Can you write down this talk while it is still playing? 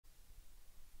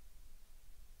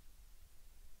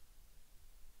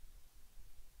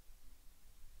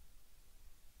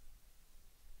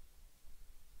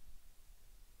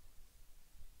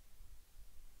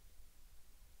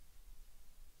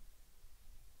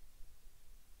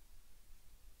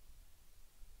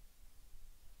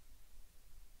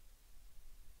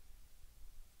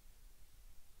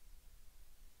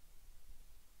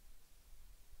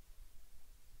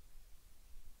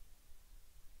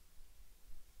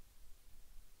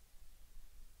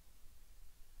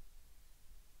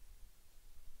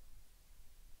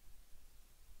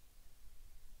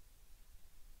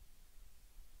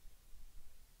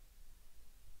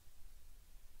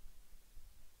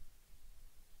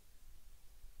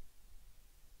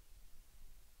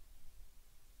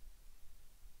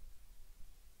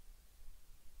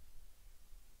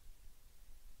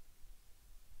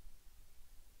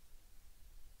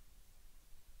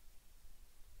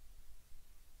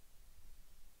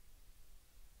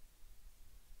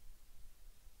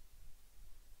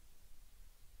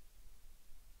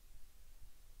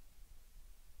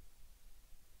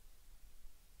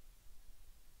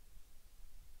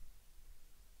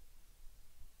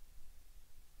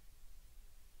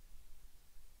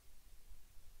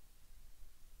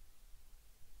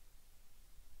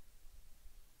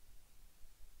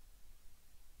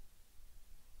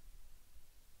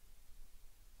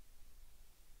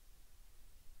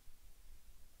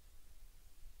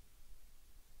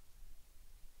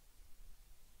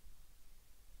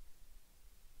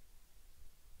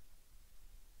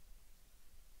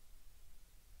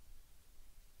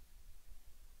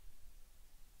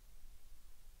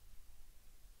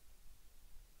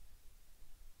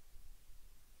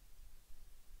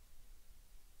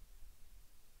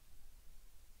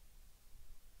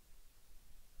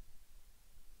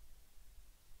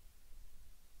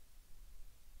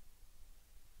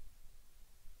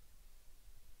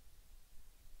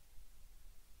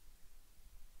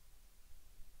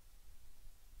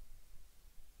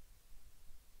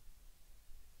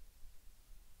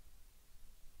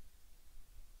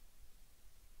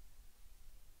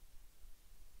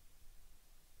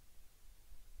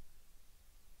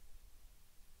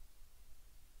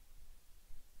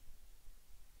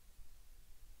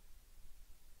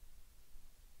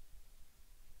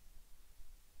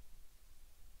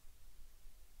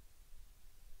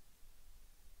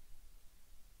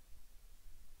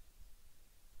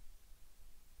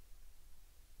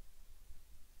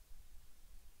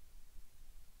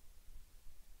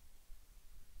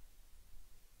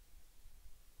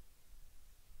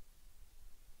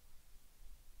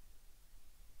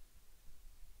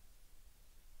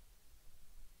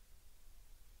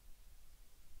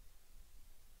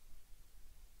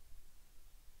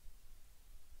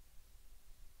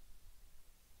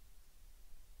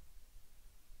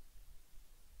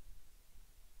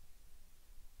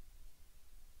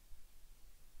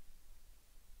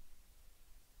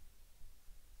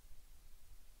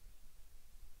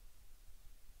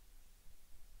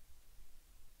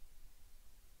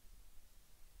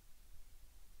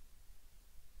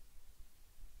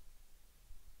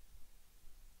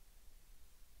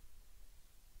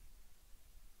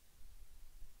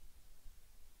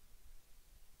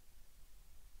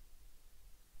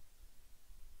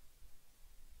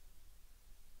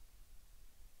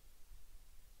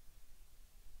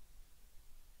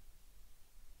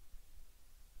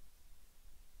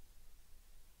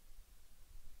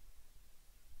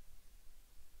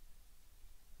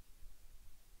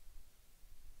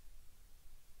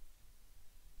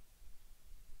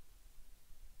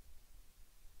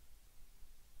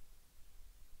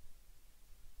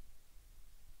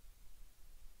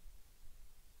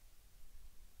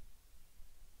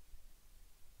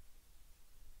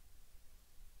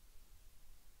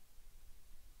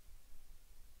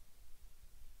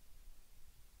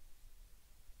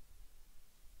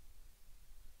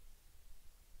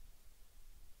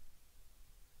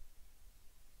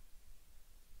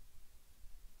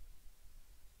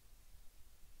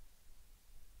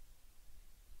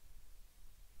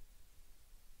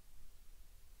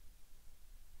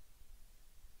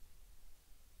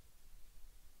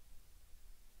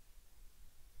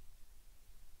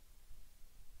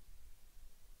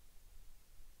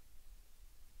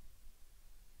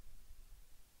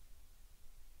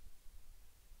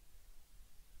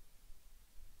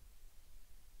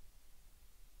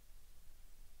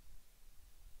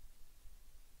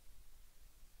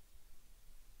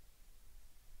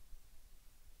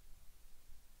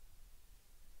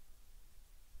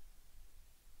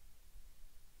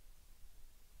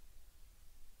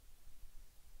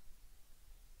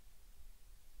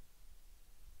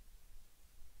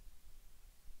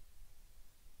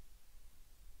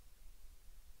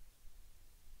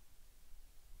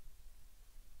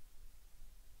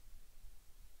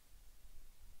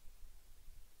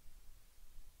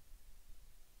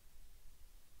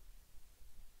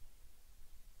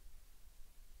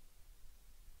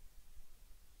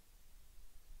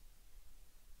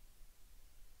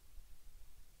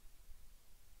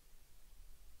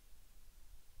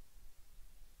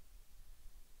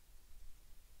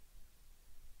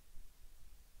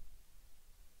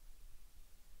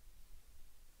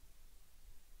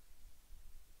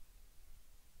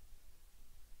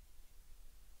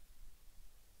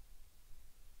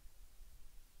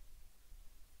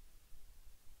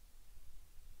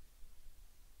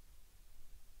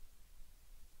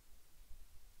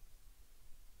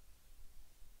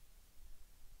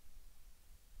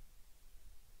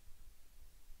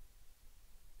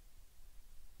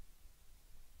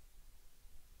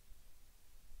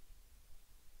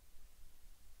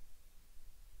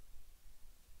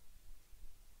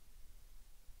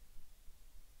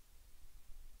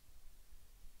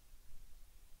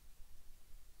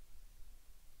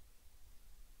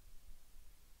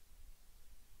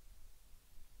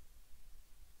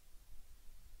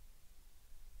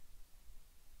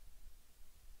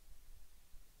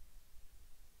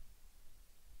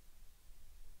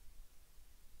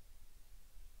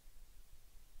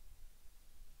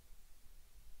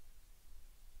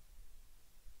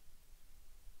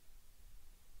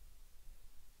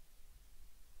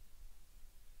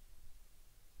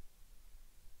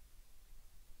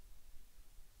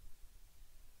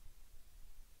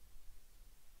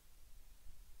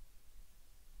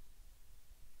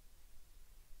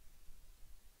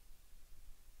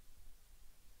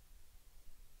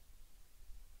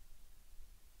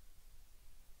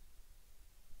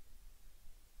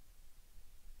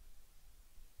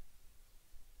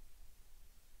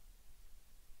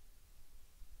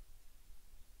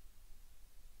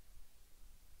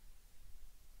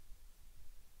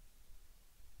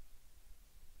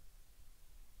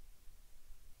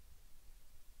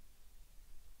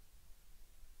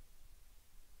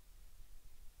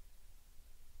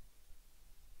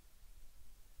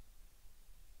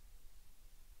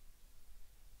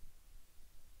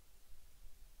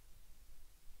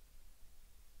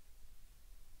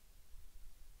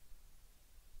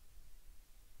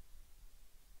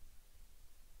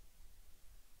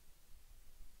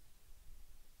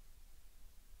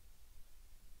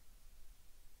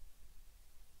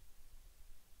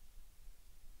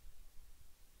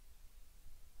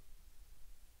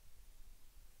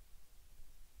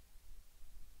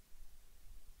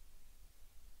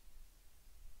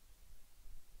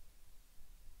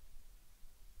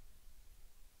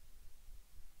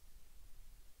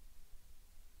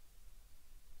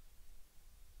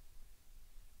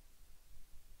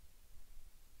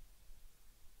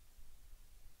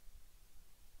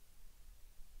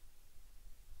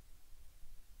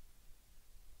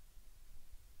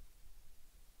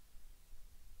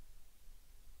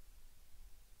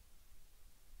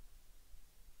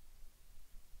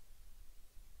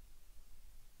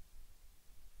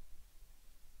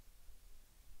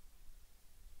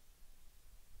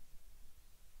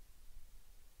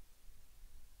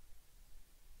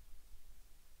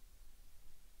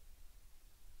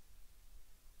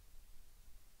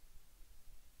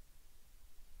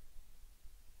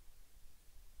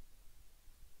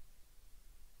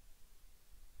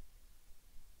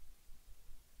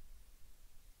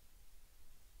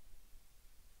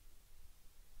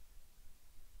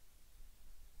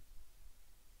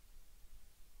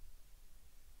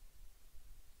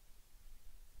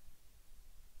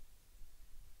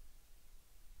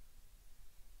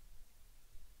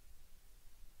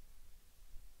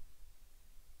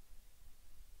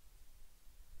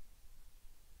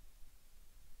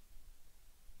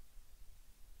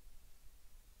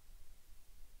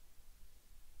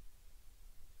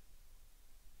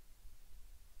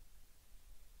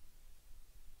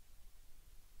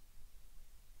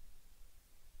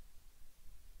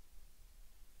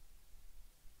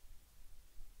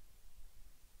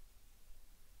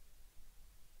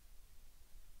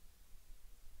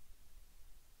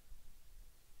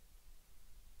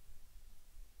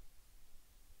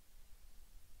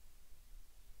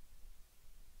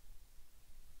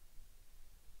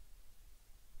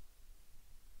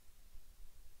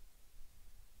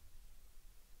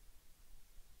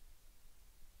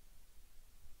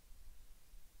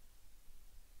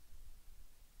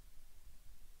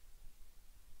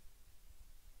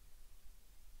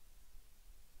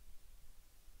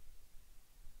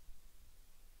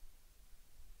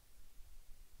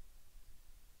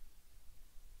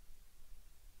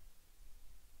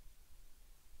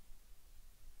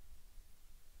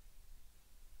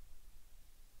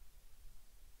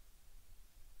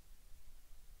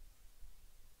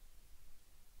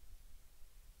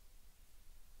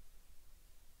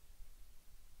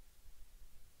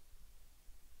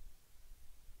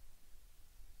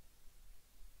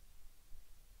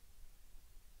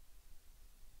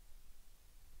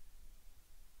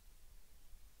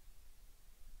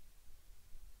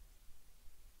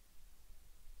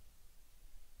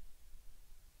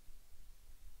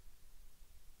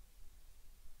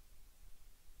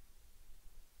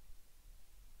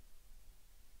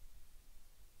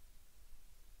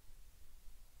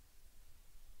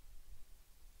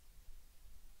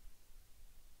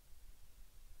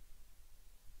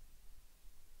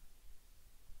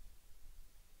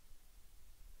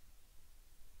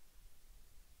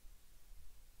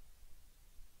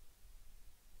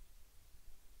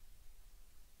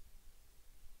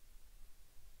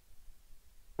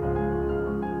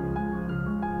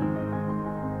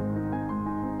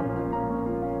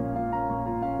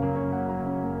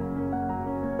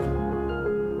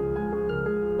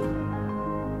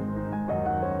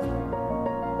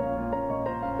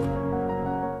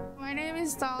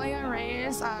Dalia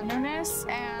Reyes Nunes,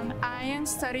 and I am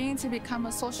studying to become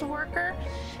a social worker,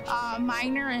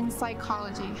 minor in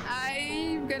psychology.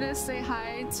 I'm gonna say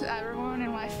hi to everyone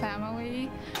in my family,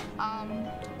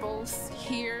 both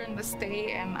here in the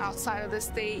state and outside of the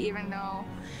state, even though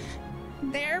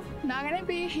they're not gonna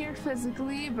be here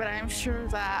physically, but I'm sure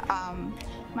that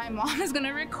my mom is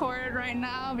gonna record right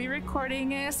now, be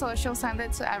recording it, so she'll send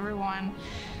it to everyone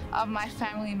of my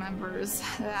family members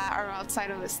that are outside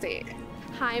of the state.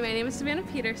 Hi, my name is Savannah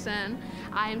Peterson.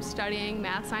 I am studying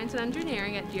math, science, and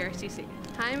engineering at GRCC.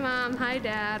 Hi Mom, hi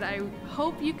Dad. I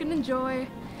hope you can enjoy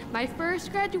my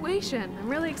first graduation. I'm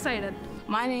really excited.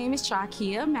 My name is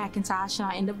Chakia McIntosh, and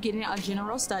I ended up getting a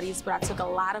general studies, but I took a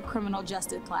lot of criminal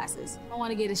justice classes. I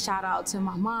want to give a shout out to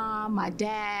my mom, my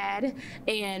dad,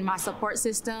 and my support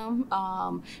system,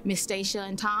 Miss Stacia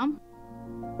and Tom.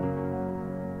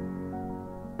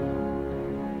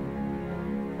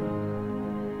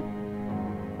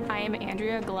 I am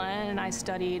Andrea Glenn, and I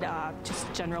studied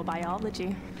just general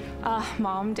biology.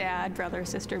 Mom, dad, brother,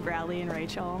 sister, Bradley, and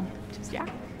Rachel. Just, yeah.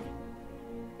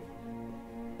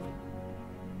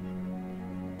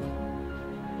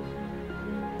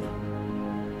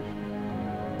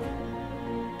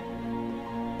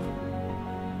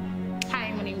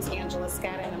 Hi, my name is Angela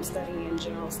Scott, and I'm studying in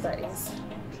general studies.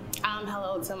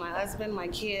 Hello to my husband, my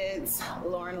kids,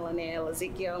 Lauren, Linnell,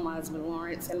 Ezekiel, my husband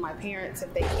Lawrence, and my parents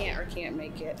if they can't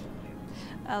make it.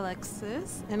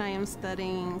 Alexis, and I am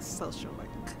studying social work.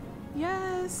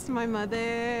 Yes, my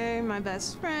mother, my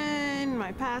best friend,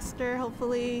 my pastor,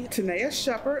 hopefully. Tanea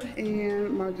Shepard,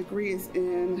 and my degree is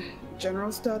in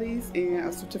general studies and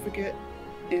a certificate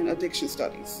in addiction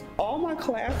studies. All my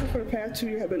classes for the past 2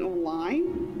 years have been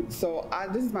online, so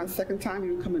this is my second time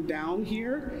even coming down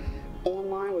here.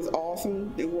 Online was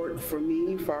awesome. It worked for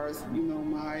me as far as, you know,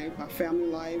 my family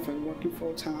life and working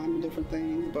full time and different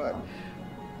things, but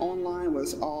online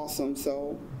was awesome.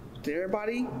 So to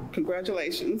everybody,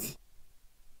 congratulations.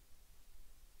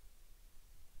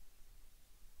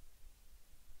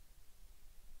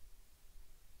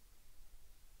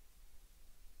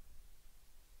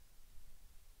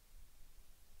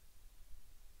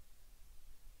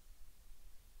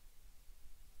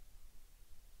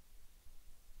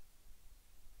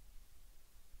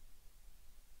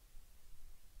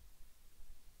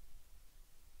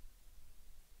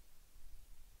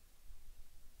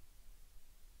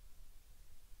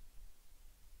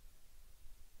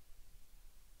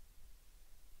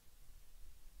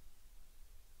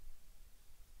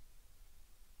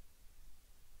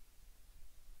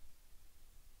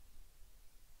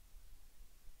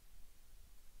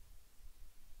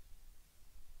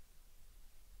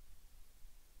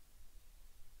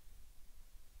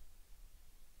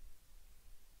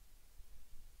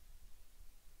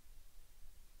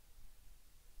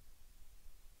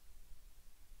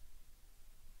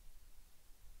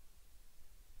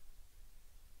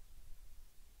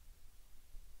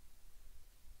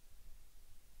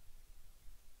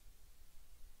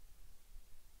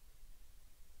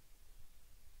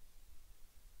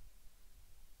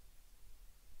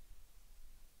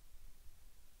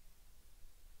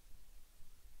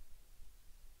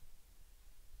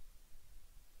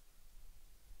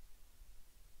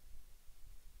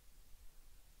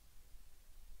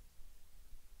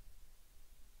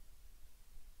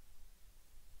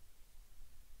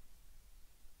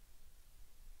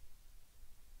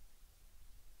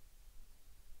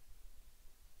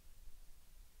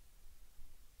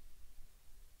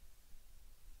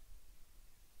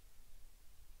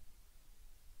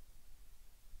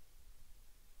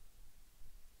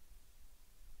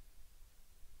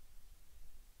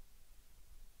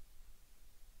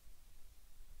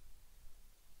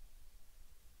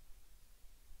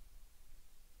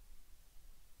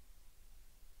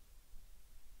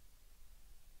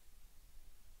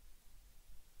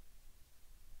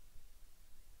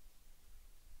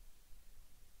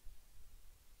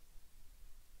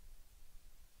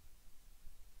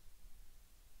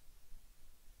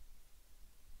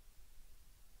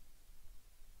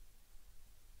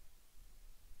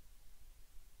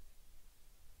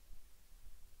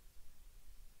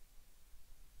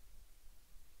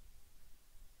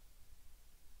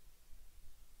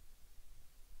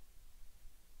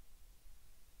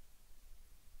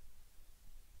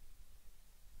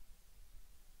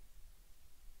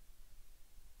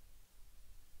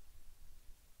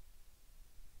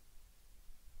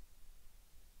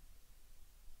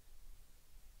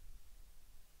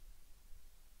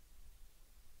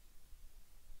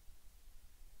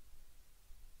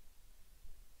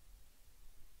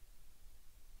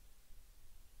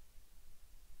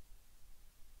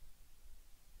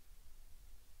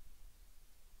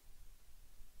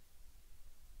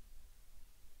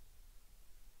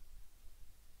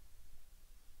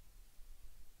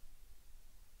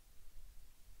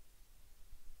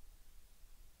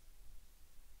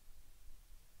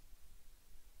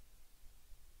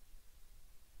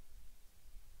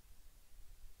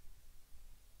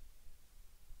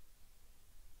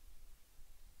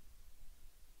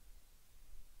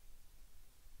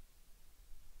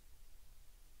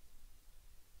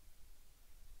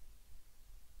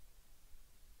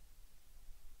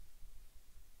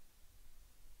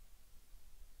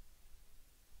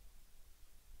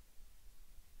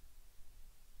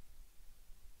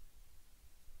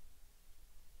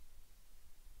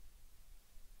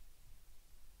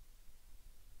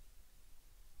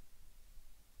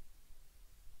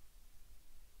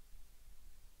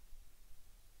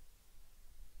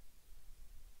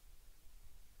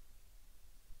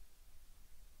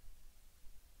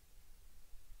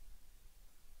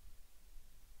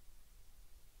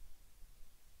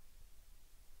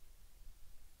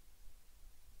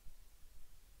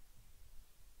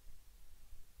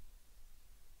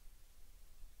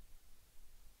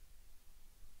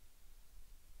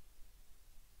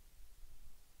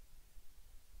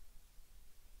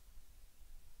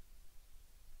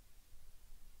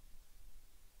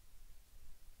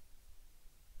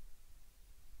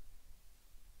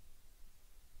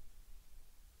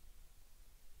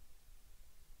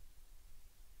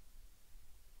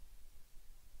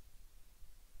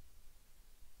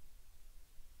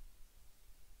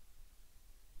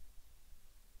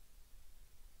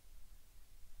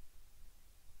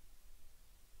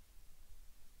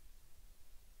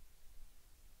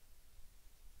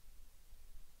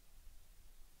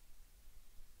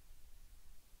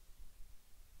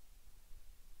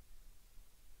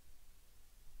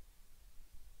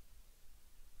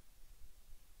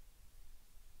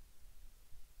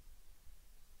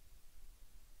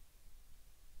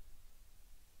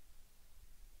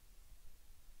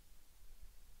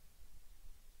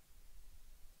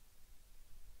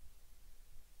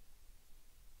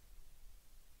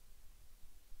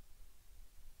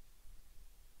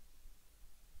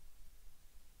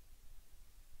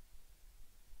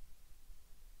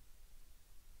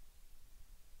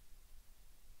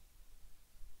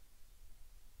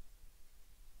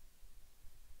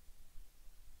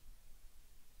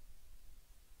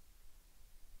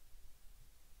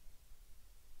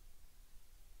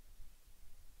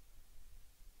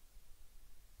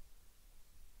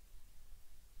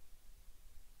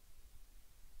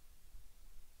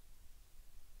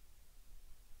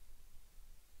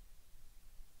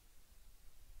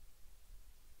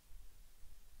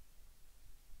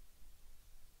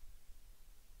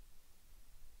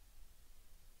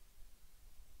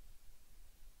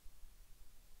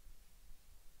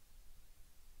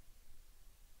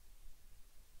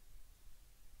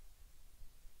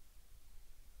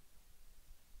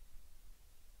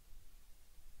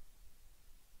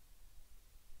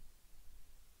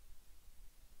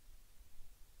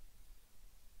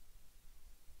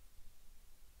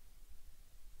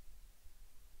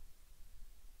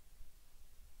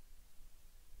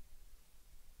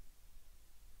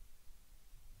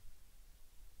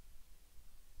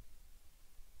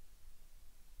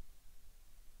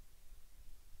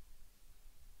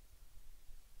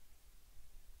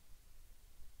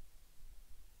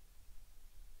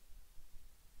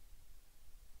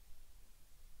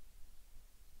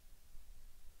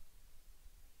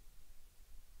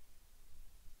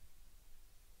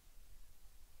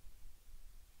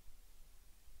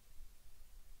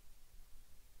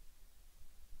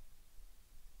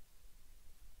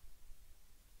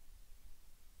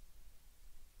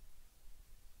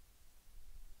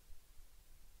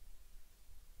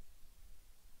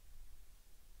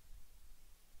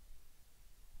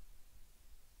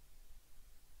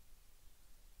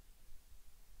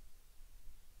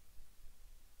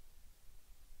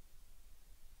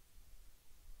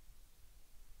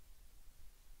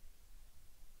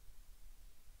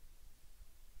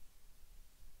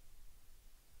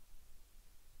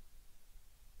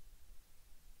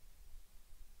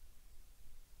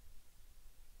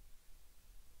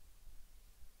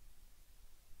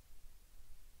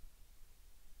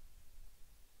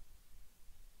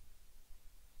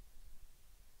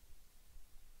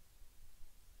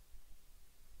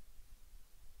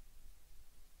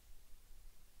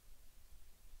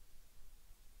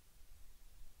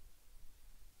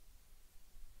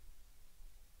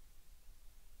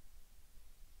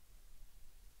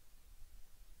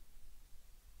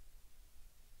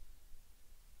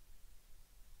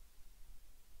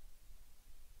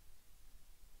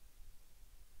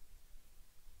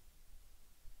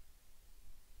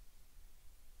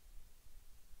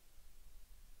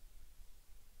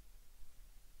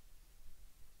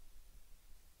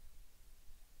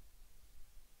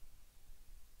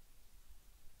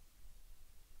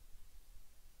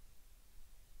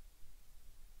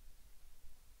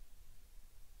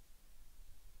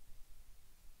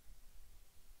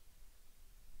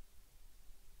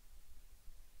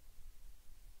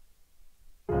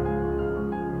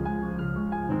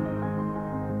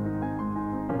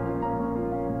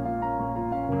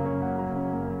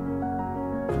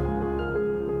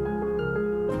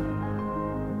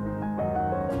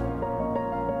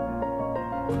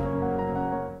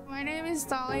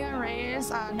 Dalia Reyes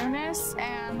Nunes,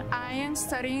 and I am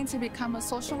studying to become a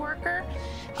social worker,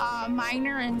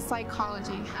 minor in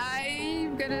psychology.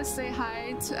 I'm gonna say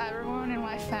hi to everyone in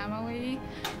my family,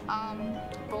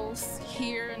 both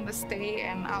here in the state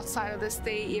and outside of the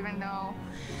state, even though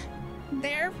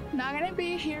they're not gonna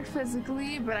be here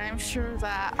physically, but I'm sure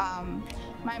that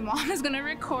my mom is gonna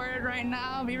record right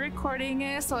now, be recording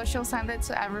it, so she'll send it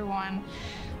to everyone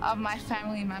of my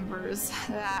family members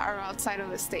that are outside of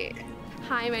the state.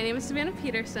 Hi, my name is Savannah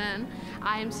Peterson.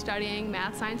 I am studying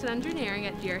math, science, and engineering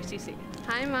at GRCC.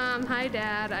 Hi, Mom. Hi,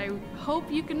 Dad. I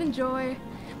hope you can enjoy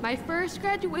my first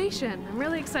graduation. I'm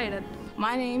really excited.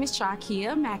 My name is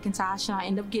Chakia McIntosh, and I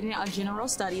ended up getting a general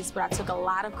studies, but I took a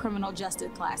lot of criminal justice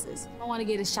classes. I want to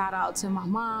give a shout out to my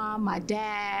mom, my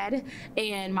dad,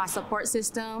 and my support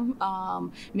system,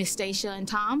 Miss Stacia and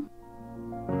Tom.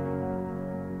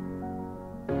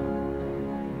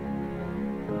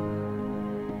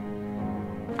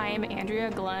 I am Andrea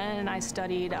Glenn, and I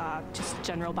studied just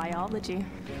general biology.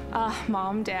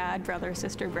 Mom, dad, brother,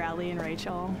 sister Bradley, and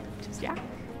Rachel. Just, yeah.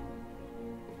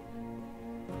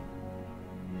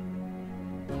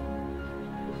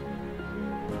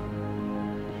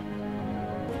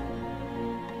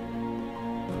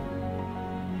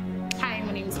 Hi,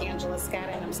 my name is Angela Scott,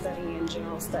 and I'm studying in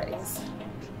general studies.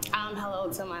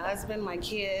 Hello to my husband, my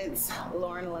kids,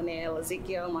 Lauren, Linnell,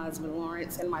 Ezekiel, my husband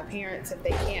Lawrence, and my parents if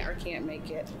they can't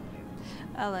make it.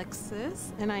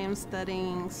 Alexis, and I am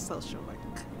studying social work.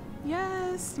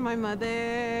 Yes, my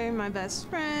mother, my best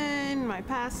friend, my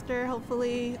pastor,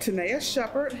 hopefully. Tanea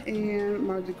Shepard, and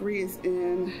my degree is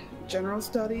in general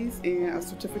studies and a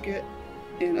certificate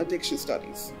in addiction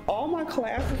studies. All my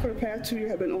classes for the past 2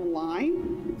 years have been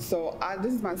online, so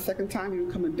this is my second time even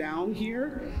coming down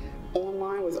here.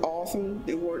 Online was awesome.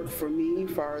 It worked for me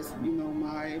as far as, you know,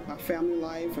 my family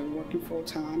life and working full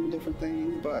time and different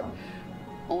things, but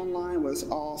online was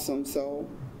awesome. So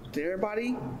to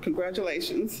everybody,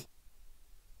 congratulations.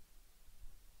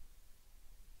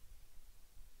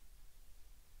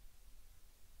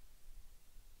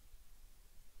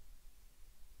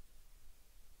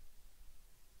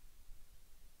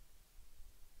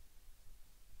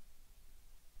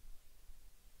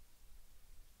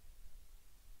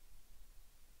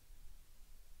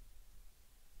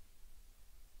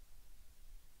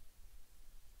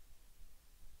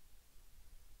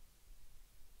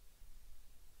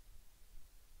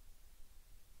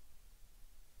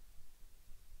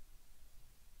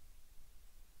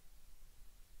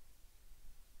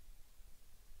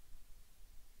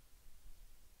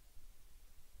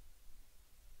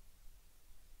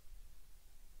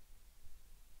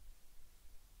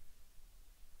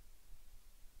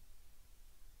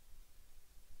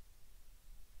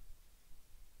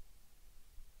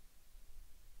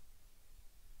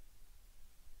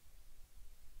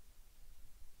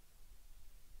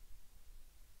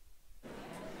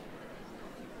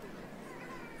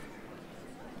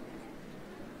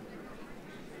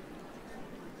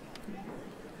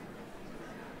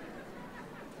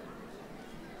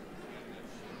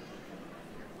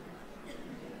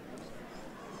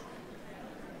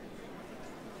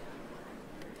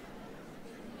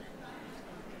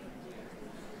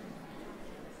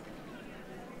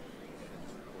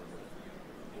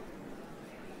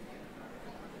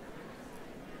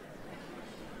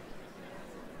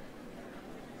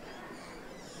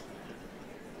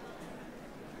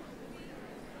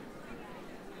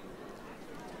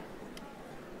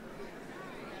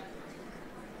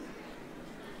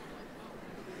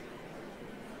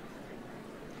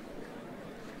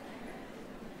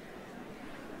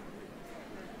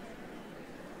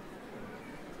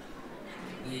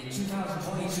 The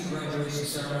 2022 graduation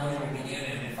ceremony will begin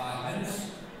in 5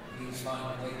 minutes. Please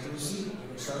find your way to a seat.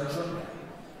 We will start shortly.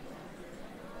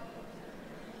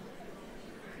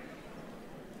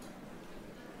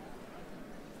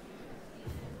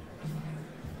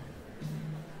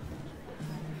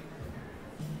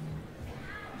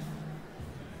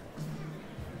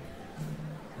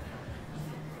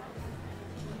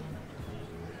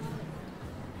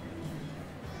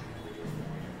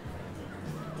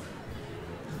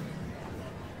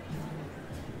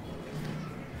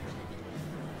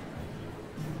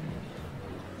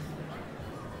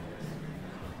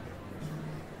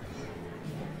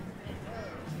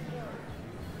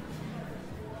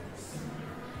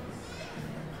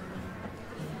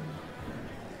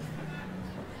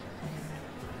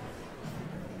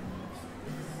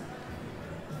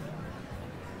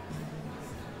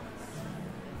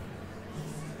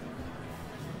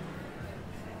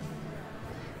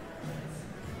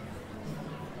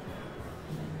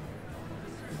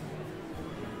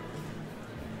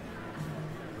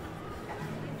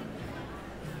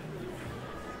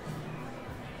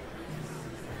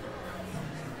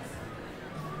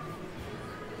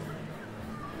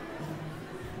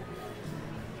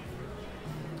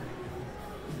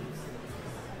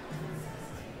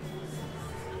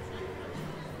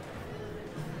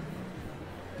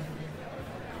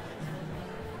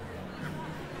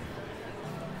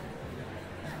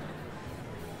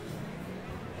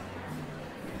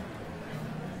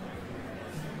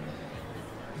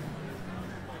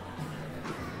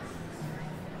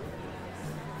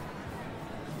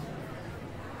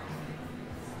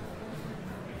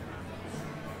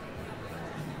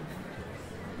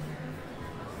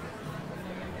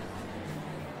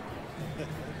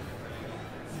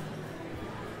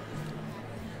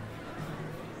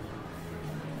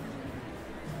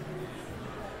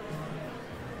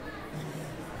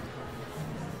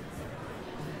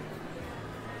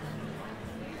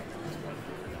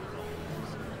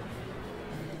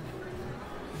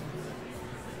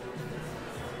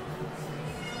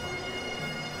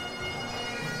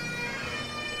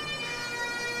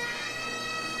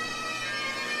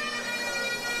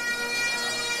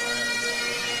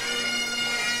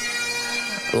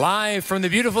 Live from the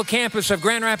beautiful campus of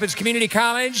Grand Rapids Community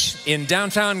College in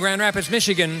downtown Grand Rapids,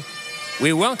 Michigan,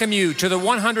 we welcome you to the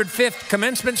 105th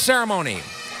commencement ceremony.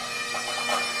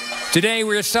 Today,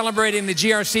 we're celebrating the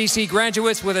GRCC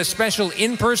graduates with a special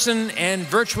in-person and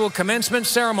virtual commencement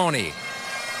ceremony.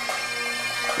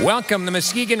 Welcome the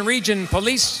Muskegon Region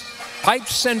Police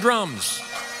Pipes and Drums.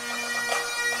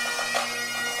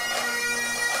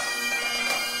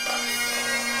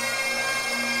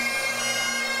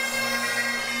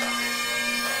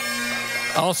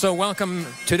 Also welcome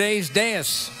today's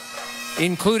dais,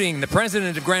 including the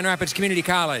President of Grand Rapids Community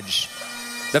College,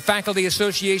 the Faculty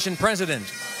Association President,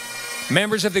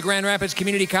 members of the Grand Rapids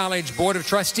Community College Board of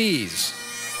Trustees,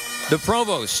 the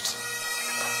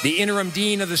Provost, the Interim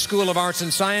Dean of the School of Arts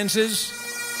and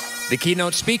Sciences, the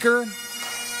keynote speaker,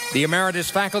 the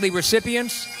Emeritus Faculty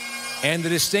recipients, and the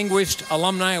Distinguished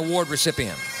Alumni Award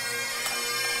recipient.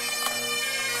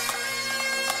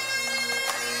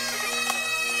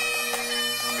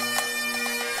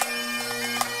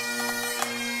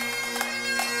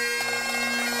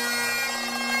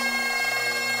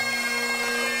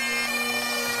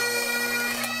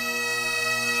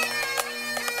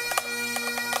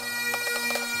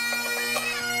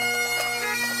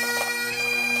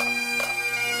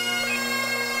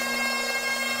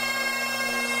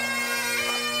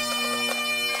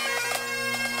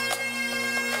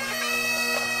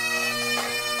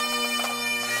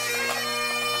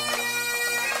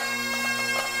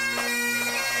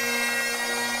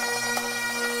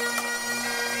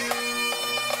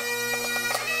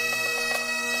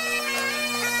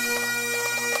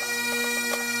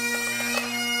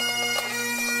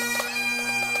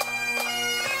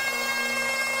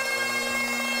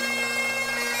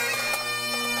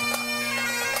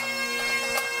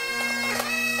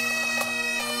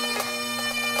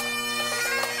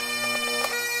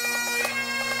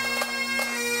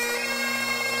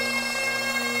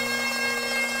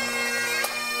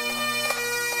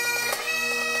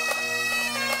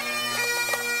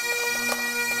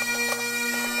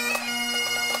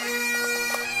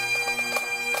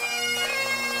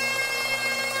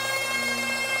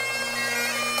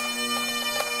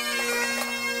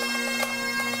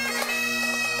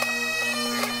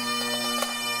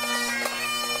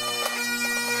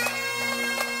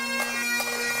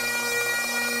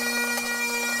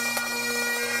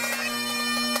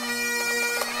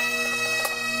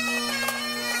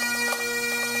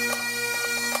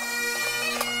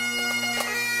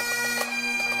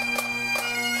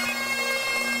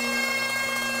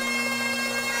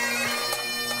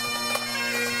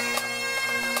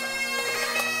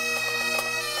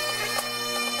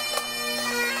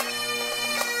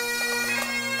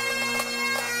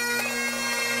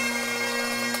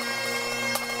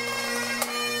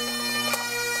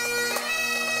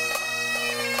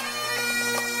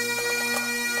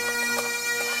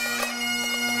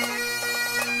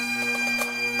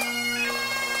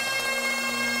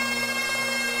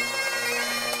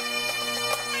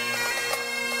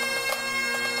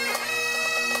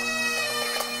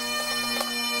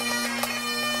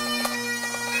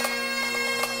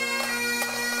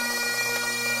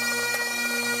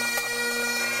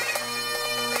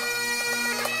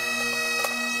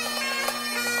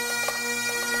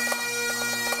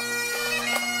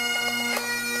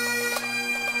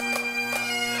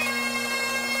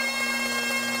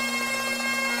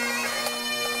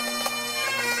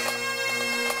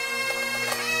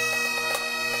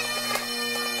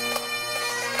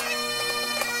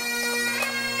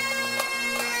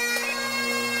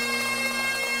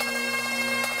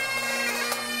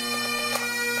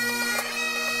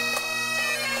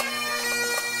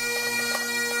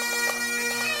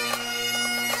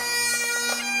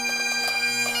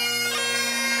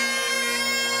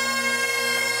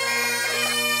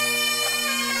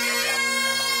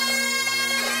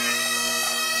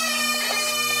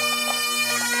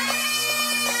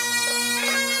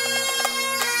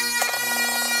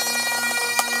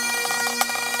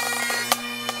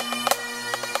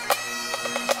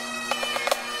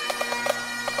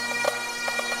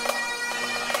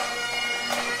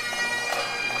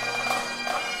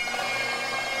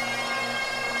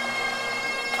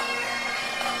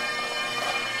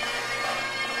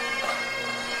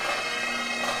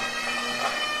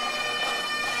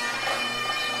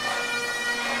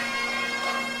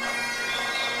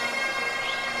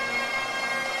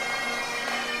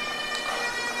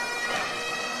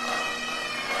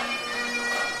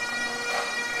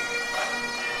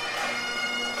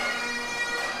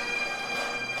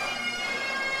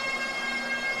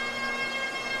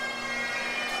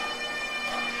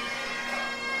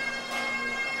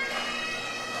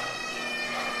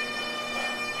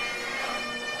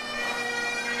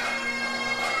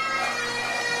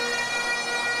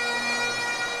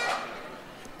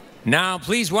 Now,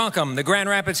 please welcome the Grand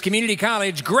Rapids Community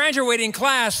College graduating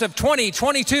class of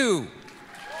 2022.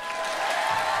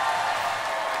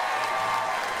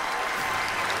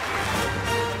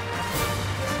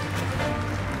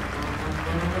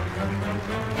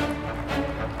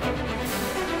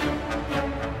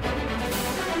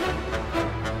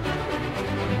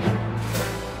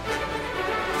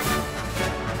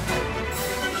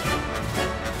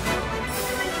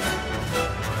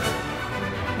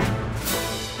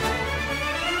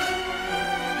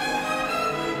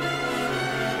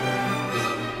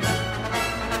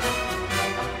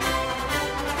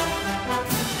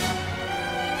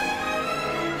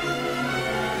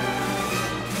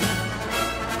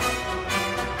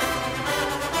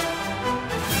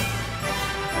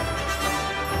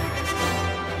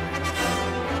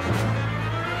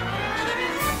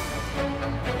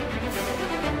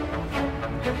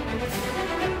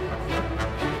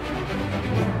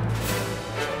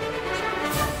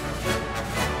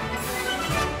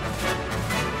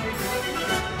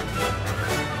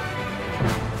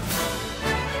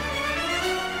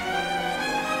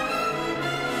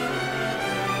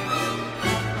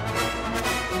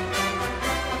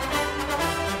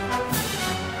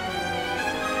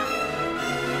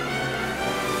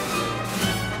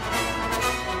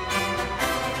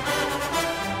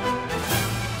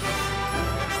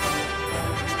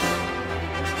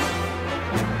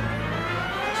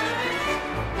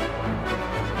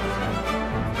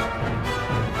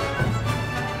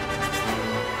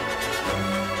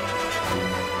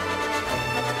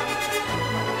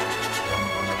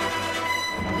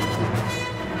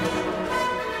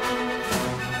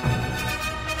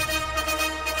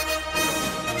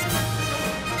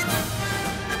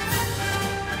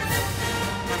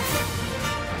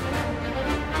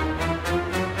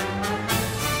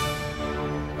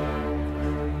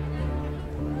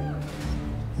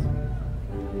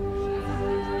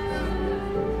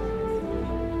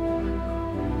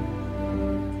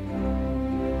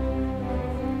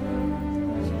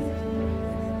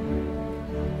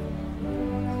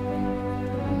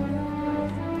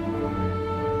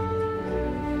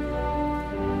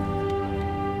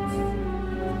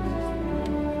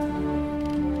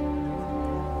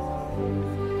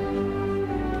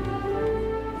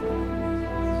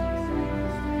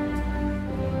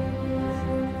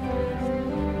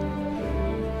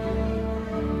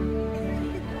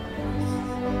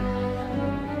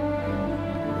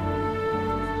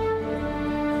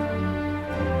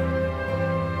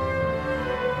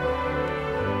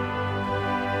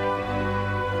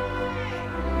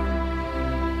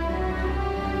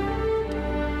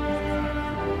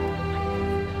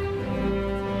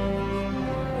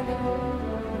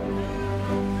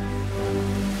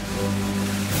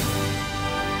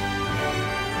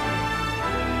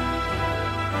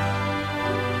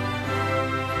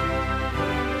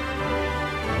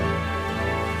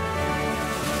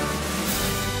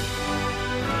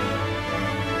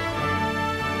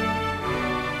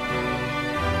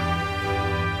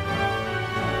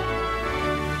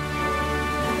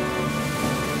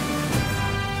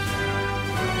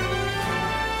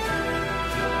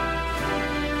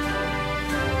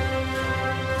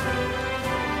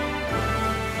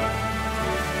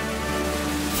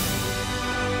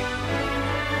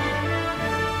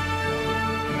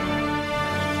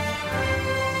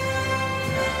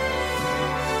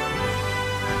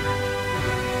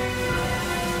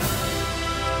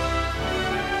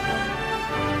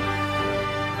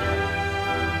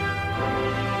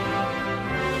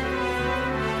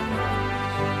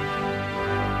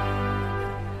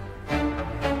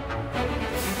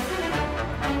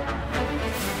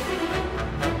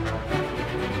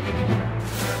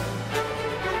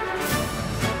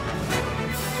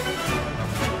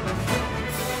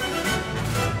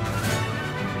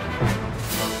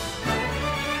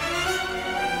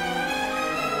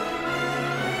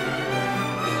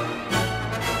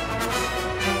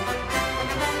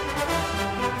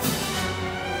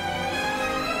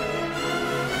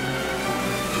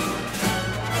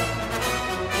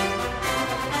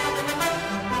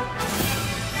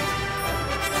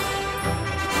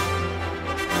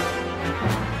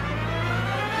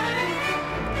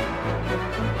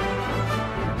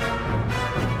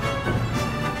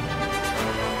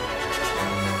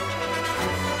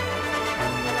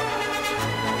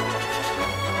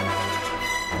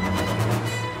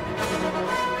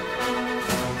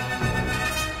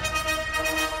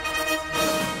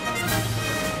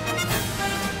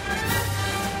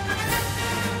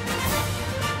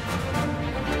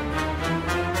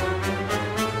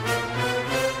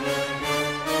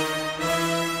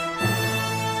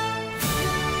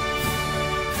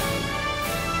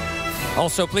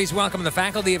 Also, please welcome the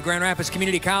faculty of Grand Rapids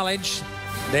Community College.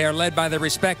 They are led by their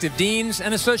respective deans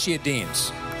and associate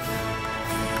deans.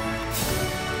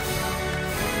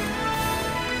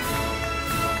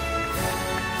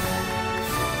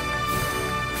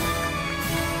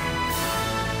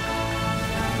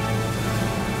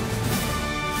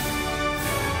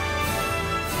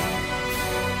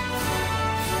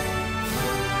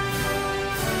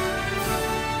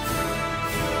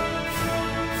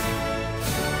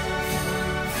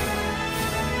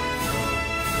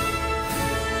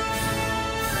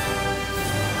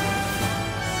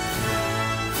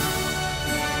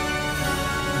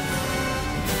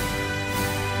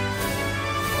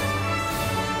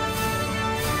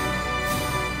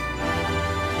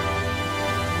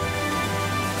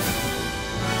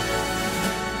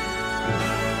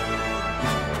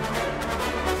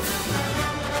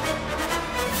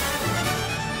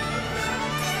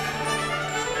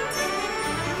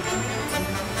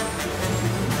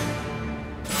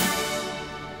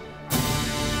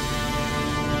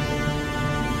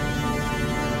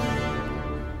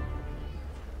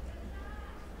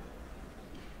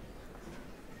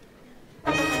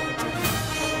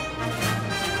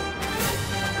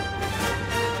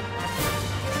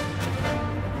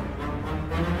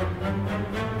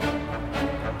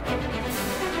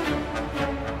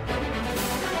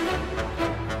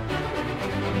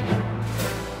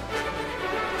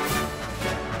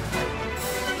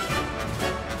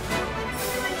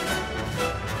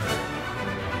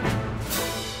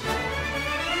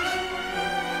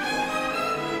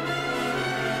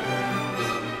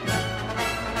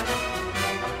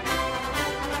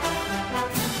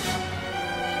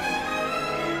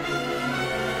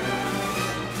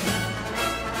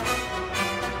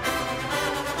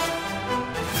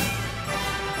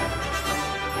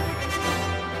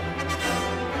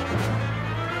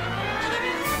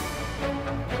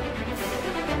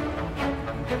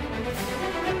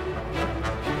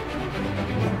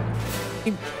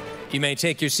 You may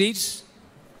take your seats.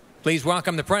 Please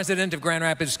welcome the president of Grand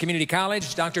Rapids Community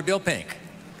College, Dr. Bill Pink.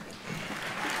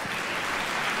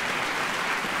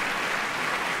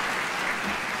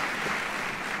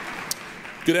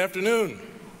 Good afternoon.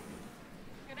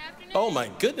 Good afternoon. Oh my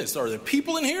goodness, are there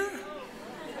people in here?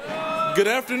 Good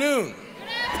afternoon.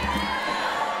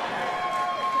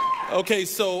 Okay,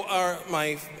 so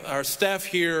our staff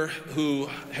here who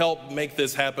helped make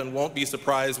this happen won't be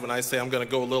surprised when I say I'm going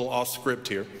to go a little off script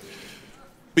here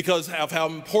because of how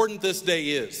important this day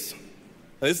is.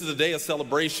 Now, this is a day of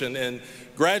celebration, and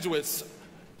graduates,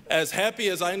 as happy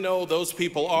as I know those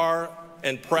people are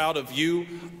and proud of you,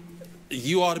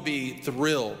 you ought to be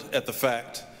thrilled at the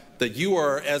fact that you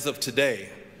are, as of today,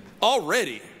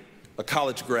 already a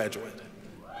college graduate.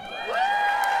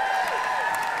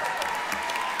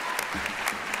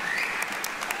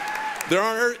 There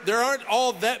aren't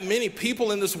all that many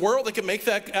people in this world that can make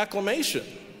that acclamation.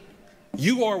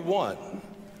 You are one.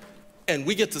 And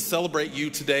we get to celebrate you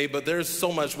today, but there's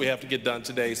so much we have to get done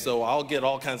today, so I'll get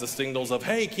all kinds of signals of,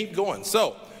 hey, keep going.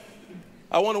 So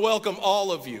I want to welcome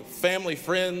all of you, family,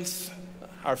 friends,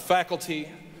 our faculty,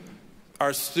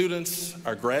 our students,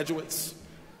 our graduates,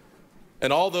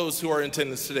 and all those who are in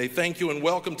attendance today. Thank you and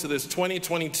welcome to this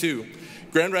 2022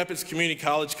 Grand Rapids Community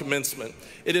College Commencement.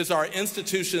 It is our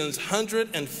institution's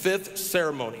 105th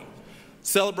ceremony,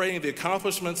 celebrating the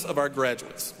accomplishments of our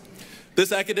graduates.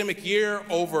 This academic year,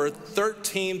 over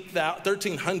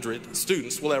 1,300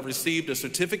 students will have received a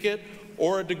certificate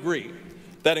or a degree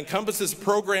that encompasses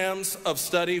programs of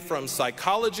study from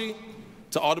psychology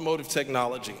to automotive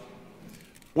technology.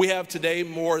 We have today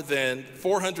more than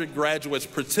 400 graduates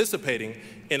participating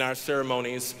in our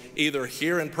ceremonies, either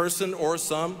here in person or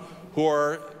some who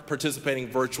are participating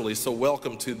virtually. So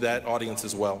welcome to that audience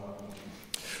as well.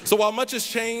 So while much has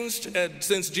changed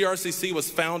since GRCC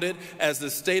was founded as the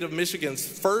state of Michigan's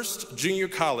first junior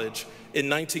college in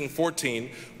 1914,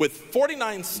 with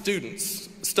 49 students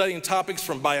studying topics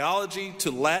from biology to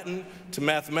Latin to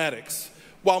mathematics,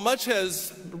 while much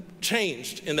has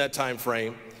changed in that time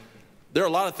frame, there are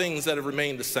a lot of things that have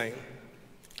remained the same.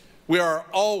 We are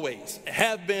always,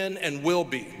 have been, and will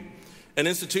be an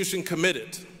institution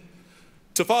committed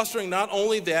to fostering not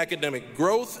only the academic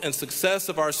growth and success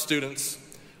of our students,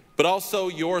 but also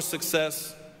your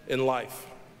success in life.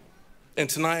 And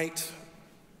tonight,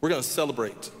 we're going to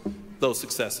celebrate those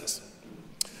successes.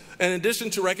 And in addition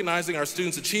to recognizing our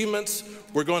students' achievements,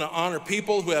 we're going to honor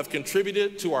people who have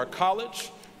contributed to our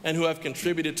college and who have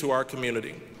contributed to our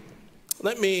community.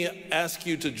 let me ask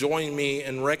you to join me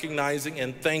in recognizing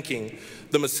and thanking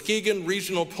the Muskegon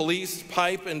Regional Police,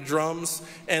 Pipe and Drums,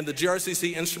 and the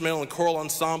GRCC Instrumental and Choral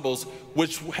Ensembles,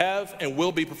 which have and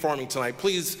will be performing tonight.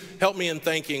 Please help me in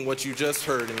thanking what you just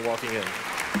heard in walking in.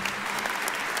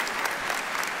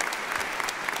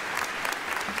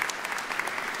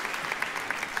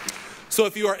 So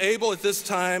if you are able at this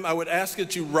time, I would ask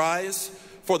that you rise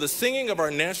for the singing of our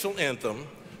national anthem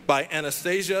by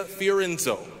Anastasia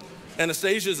Fiorenzo.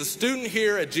 Anastasia is a student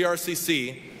here at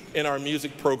GRCC in our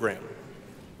music program.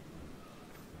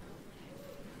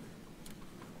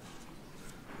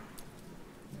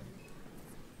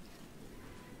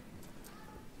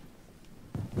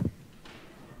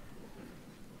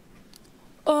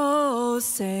 Oh,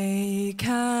 say,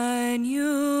 can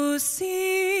you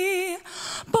see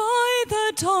by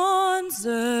the dawn's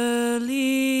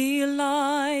early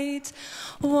light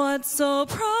what so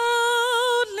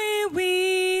proudly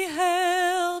we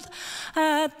held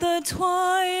at the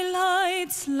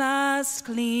twilight's last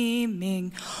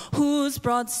gleaming, whose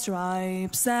broad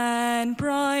stripes and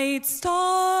bright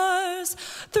stars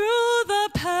through the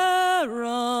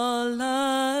perilous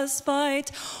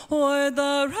fight o'er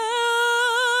the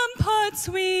ramparts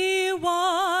we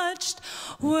watched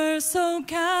were so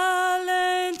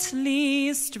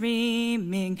gallantly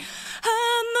streaming,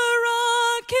 and the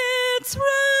rocket's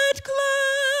red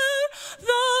glare,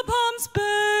 the bombs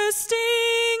bursting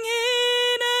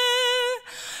in air,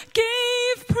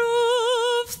 gave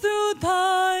proof through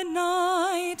the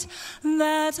night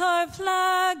that our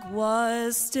flag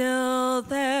was still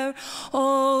there.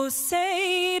 Oh,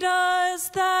 say does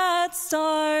that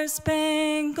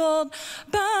star-spangled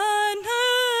banner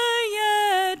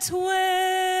yet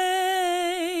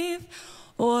wave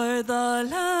o'er the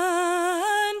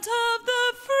land of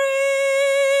the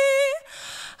free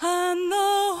and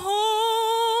the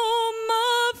home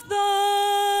of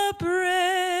the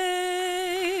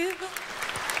brave.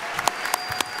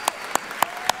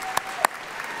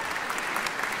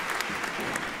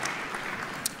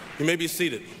 You may be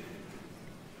seated.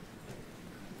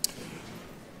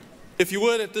 If you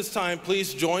would, at this time,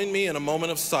 please join me in a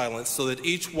moment of silence so that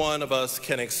each one of us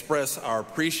can express our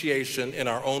appreciation in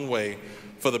our own way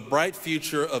for the bright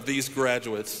future of these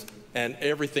graduates and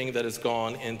everything that has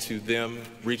gone into them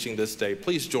reaching this day.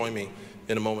 Please join me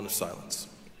in a moment of silence.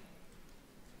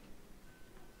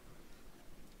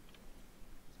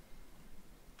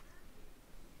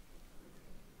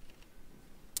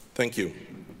 Thank you.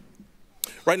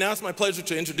 Right now, it's my pleasure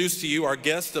to introduce to you our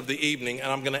guest of the evening,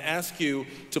 and I'm going to ask you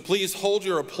to please hold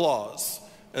your applause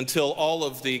until all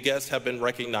of the guests have been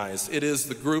recognized. It is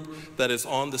the group that is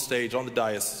on the stage, on the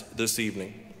dais this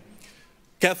evening.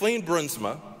 Kathleen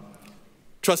Brunsma.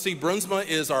 Trustee Brunsma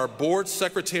is our board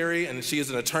secretary, and she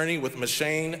is an attorney with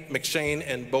McShane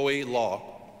and Bowie Law.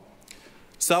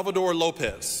 Salvador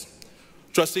Lopez.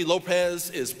 Trustee Lopez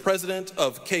is president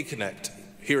of K-Connect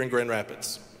here in Grand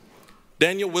Rapids.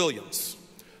 Daniel Williams.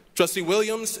 Trustee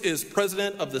Williams is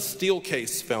president of the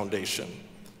Steelcase Foundation.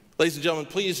 Ladies and gentlemen,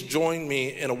 please join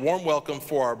me in a warm welcome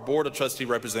for our Board of Trustee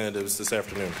representatives this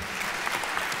afternoon.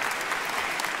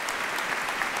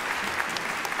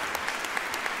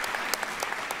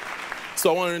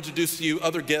 So I want to introduce to you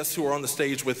other guests who are on the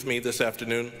stage with me this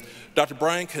afternoon. Dr.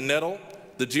 Brian Knettel,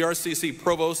 the GRCC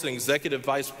Provost and Executive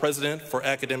Vice President for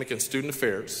Academic and Student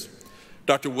Affairs.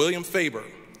 Dr. William Faber,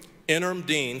 Interim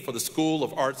Dean for the School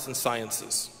of Arts and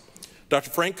Sciences. Dr.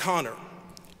 Frank Connor,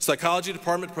 Psychology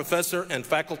Department Professor and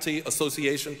Faculty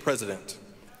Association President.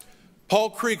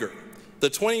 Paul Krieger, the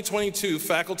 2022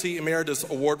 Faculty Emeritus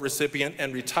Award recipient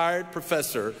and retired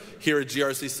professor here at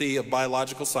GRCC of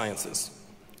Biological Sciences.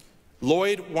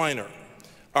 Lloyd Weiner,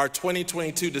 our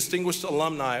 2022 Distinguished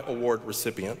Alumni Award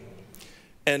recipient.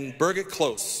 And Birgit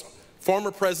Close,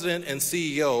 former president and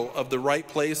CEO of The Right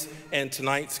Place and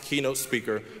tonight's keynote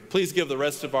speaker. Please give the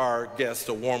rest of our guests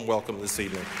a warm welcome this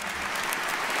evening.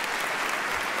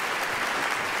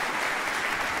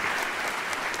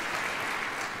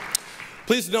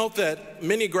 Please note that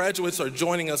many graduates are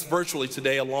joining us virtually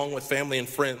today along with family and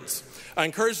friends. I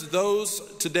encourage those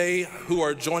today who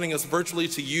are joining us virtually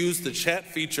to use the chat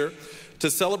feature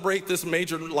to celebrate this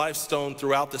major milestone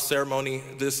throughout the ceremony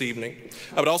this evening.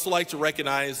 I would also like to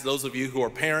recognize those of you who are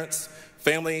parents,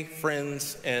 family,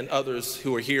 friends, and others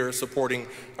who are here supporting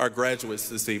our graduates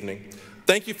this evening.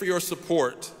 Thank you for your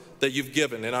support that you've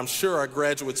given, and I'm sure our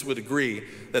graduates would agree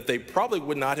that they probably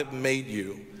would not have made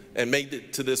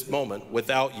it to this moment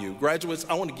without you. Graduates,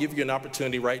 I want to give you an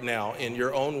opportunity right now in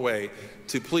your own way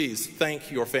to please thank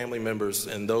your family members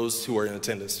and those who are in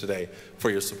attendance today for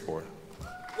your support.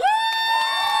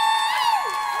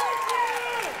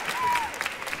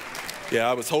 Yeah,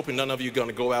 I was hoping none of you are going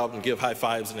to go out and give high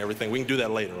fives and everything. We can do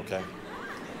that later, okay?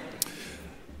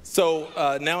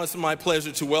 So now it's my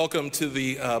pleasure to welcome to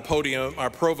the podium our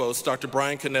provost, Dr.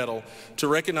 Brian Knettel, to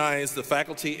recognize the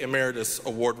Faculty Emeritus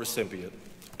Award recipient.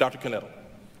 Dr. Knettel.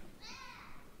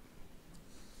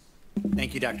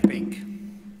 Thank you, Dr. Pink.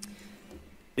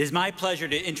 It is my pleasure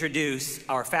to introduce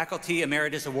our Faculty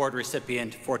Emeritus Award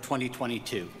recipient for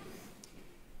 2022.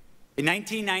 In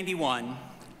 1991,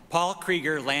 Paul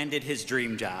Krieger landed his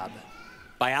dream job,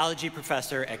 biology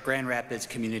professor at Grand Rapids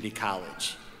Community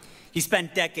College. He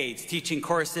spent decades teaching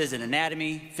courses in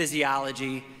anatomy,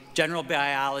 physiology, general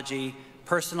biology,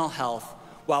 personal health,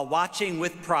 while watching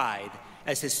with pride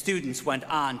as his students went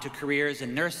on to careers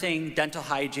in nursing, dental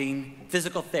hygiene,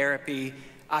 physical therapy,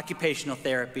 occupational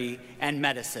therapy, and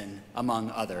medicine, among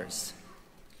others.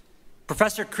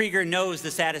 Professor Krieger knows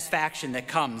the satisfaction that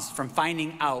comes from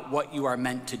finding out what you are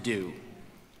meant to do.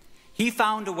 He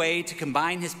found a way to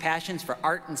combine his passions for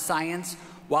art and science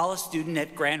while a student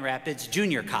at Grand Rapids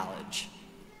Junior College.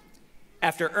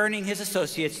 After earning his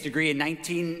associate's degree in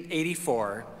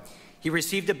 1984, he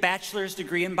received a bachelor's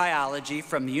degree in biology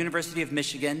from the University of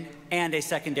Michigan and a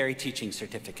secondary teaching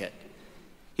certificate.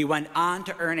 He went on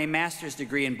to earn a master's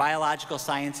degree in biological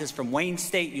sciences from Wayne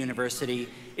State University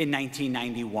in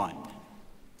 1991.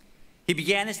 He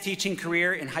began his teaching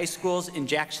career in high schools in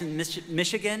Jackson,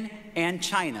 Michigan and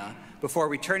China before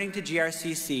returning to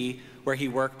GRCC, where he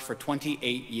worked for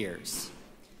 28 years.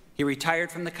 He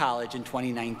retired from the college in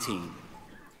 2019.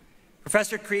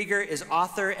 Professor Krieger is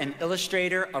author and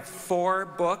illustrator of 4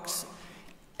 books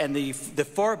and the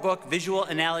 4-book Visual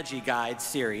Analogy Guide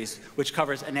series, which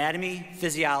covers anatomy,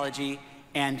 physiology,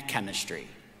 and chemistry.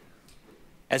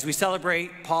 As we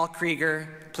celebrate Paul Krieger,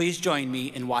 please join me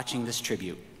in watching this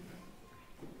tribute.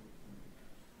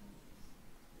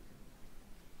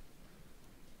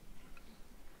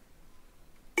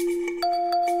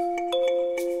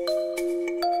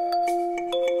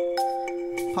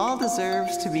 Paul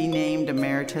deserves to be named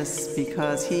emeritus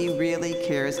because he really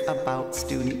cares about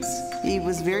students. He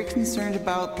was very concerned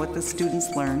about what the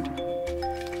students learned,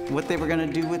 what they were going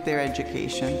to do with their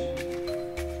education,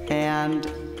 and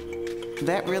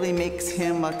that really makes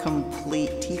him a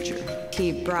complete teacher.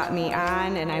 He brought me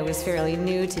on, and I was fairly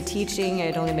new to teaching.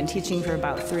 I'd only been teaching for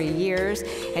about 3 years,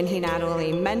 and he not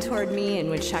only mentored me and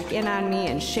would check in on me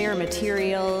and share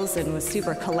materials and was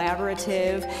super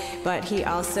collaborative, but he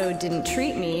also didn't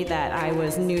treat me that I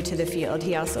was new to the field.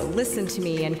 He also listened to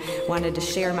me and wanted to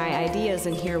share my ideas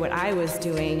and hear what I was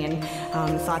doing,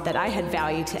 and thought that I had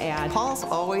value to add. Paul's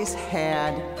always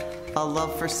had a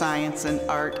love for science and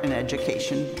art and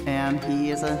education, and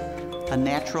he is a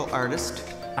natural artist.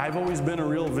 I've always been a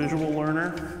real visual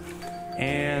learner,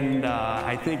 and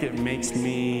I think it makes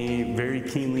me very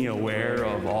keenly aware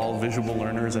of all visual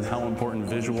learners and how important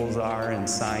visuals are in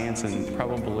science and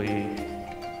probably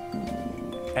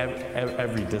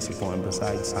every discipline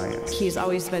besides science. He's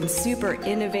always been super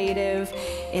innovative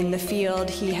in the field.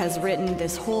 He has written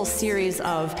this whole series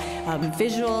of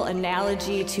visual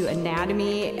analogy to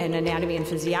anatomy and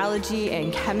physiology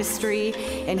and chemistry,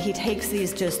 and he takes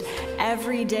these just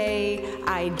everyday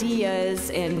ideas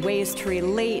and ways to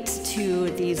relate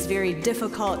to these very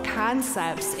difficult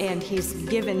concepts, and he's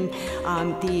given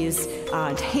these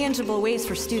tangible ways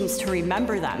for students to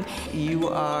remember them. You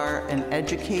are an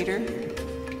educator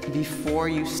before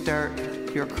you start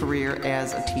your career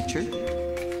as a teacher,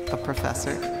 a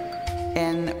professor.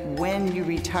 And when you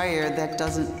retire, that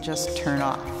doesn't just turn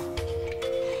off.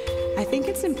 I think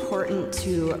it's important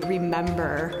to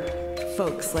remember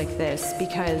folks like this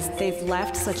because they've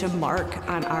left such a mark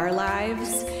on our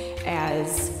lives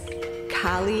as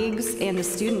colleagues and the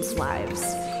students' lives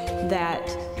that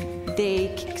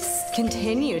they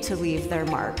continue to leave their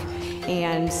mark.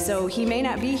 And so he may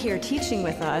not be here teaching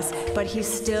with us, but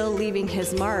he's still leaving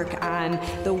his mark on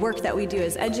the work that we do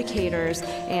as educators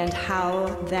and how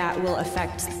that will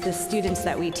affect the students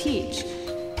that we teach.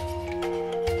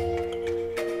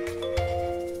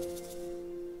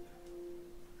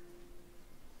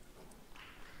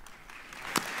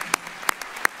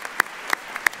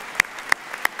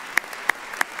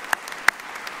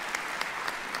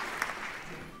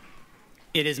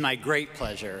 It is my great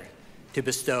pleasure to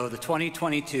bestow the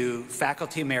 2022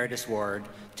 Faculty Emeritus Award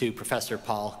to Professor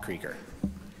Paul Krieger.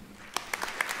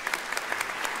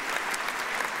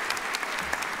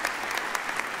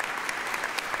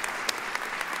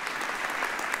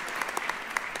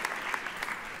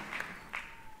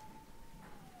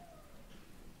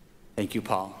 Thank you,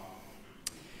 Paul.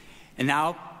 And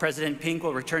now, President Pink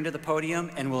will return to the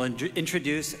podium and will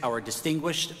introduce our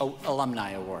Distinguished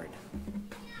Alumni Award.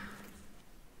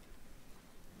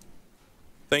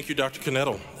 Thank you, Dr.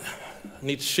 Canettle. I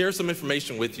need to share some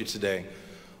information with you today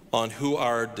on who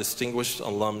our Distinguished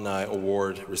Alumni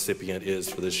Award recipient is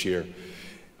for this year.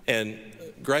 And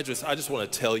graduates, I just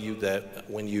want to tell you that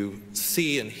when you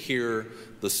see and hear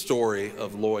the story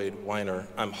of Lloyd Weiner,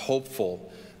 I'm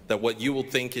hopeful that what you will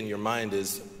think in your mind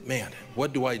is, man,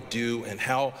 what do I do, and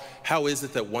how is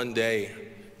it that one day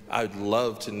I'd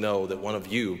love to know that one of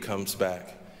you comes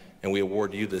back and we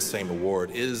award you this same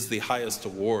award. It is the highest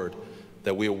award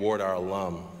that we award our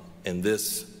alum, and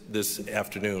this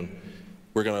afternoon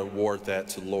we're going to award that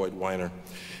to Lloyd Weiner.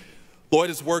 Lloyd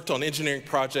has worked on engineering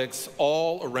projects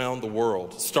all around the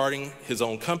world, starting his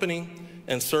own company,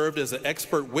 and served as an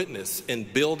expert witness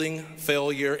in building,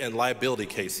 failure, and liability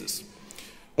cases.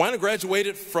 Weiner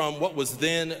graduated from what was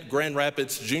then Grand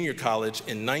Rapids Junior College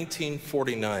in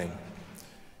 1949.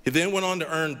 He then went on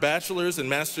to earn bachelor's and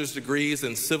master's degrees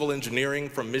in civil engineering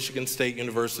from Michigan State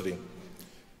University.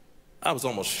 I was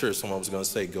almost sure someone was going to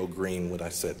say go green when I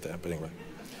said that, but anyway,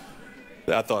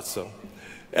 I thought so.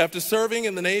 After serving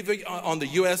in the Navy on the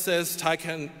USS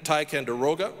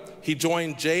Ticonderoga, he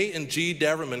joined J&G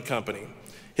Daverman Company.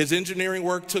 His engineering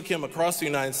work took him across the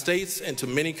United States and to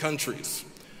many countries.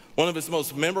 One of his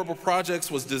most memorable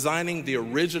projects was designing the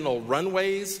original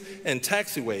runways and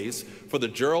taxiways for the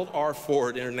Gerald R.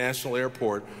 Ford International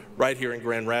Airport right here in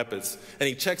Grand Rapids. And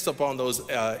he checks up on those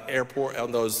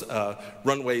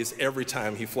runways every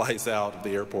time he flies out of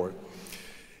the airport.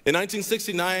 In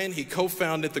 1969, he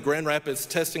co-founded the Grand Rapids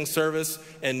Testing Service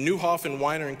and Neuhoff and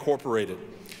Weiner Incorporated.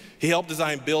 He helped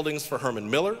design buildings for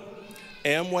Herman Miller,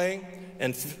 Amway,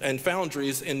 and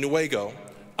foundries in Nuevo,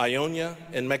 Ionia,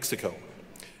 and Mexico.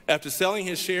 After selling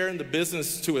his share in the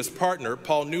business to his partner,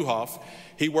 Paul Neuhoff,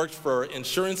 he worked for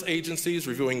insurance agencies,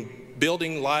 reviewing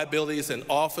building liabilities and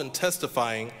often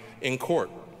testifying in court.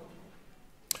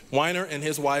 Weiner and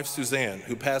his wife, Suzanne,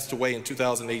 who passed away in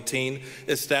 2018,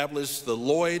 established the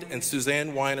Lloyd and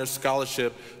Suzanne Weiner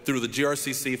Scholarship through the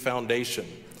GRCC Foundation.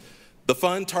 The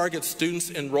fund targets students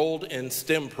enrolled in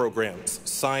STEM programs,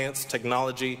 science,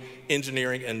 technology,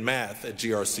 engineering, and math at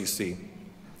GRCC.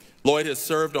 Lloyd has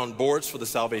served on boards for the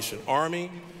Salvation Army,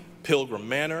 Pilgrim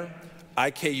Manor,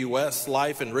 IKUS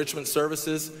Life Enrichment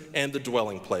Services, and the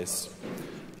Dwelling Place.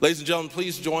 Ladies and gentlemen,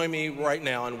 please join me right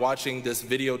now in watching this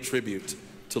video tribute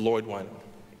to Lloyd Weiner.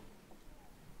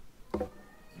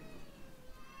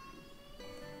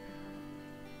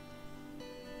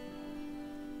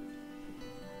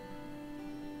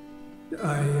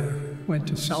 I went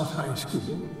to South High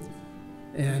School,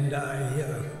 and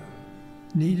I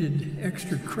needed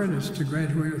extra credits to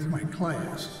graduate with my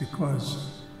class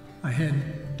because I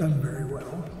hadn't done very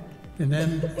well. And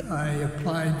then I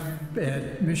applied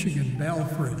at Michigan Bell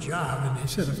for a job, and they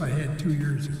said if I had 2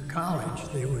 years of college,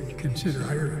 they would consider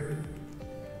hiring me,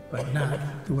 but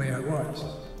not the way I was.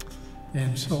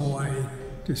 And so I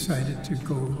decided to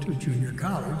go to junior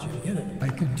college and get it. I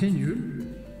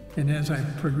continued, and as I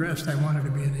progressed, I wanted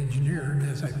to be an engineer, and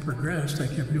as I progressed, I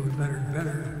kept doing better and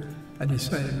better. I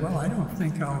decided, well, I don't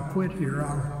think I'll quit here.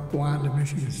 I'll go on to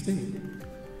Michigan State.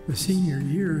 The senior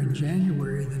year in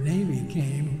January, the Navy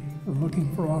came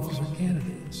looking for officer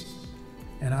candidates.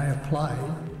 And I applied,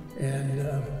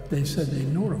 and they said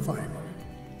they'd notify me.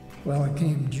 Well, it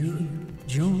came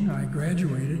June, I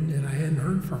graduated, and I hadn't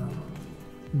heard from them.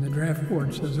 And the draft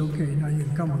board says, okay, now you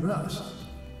can come with us.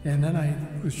 And then I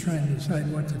was trying to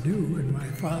decide what to do, and my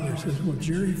father says, well,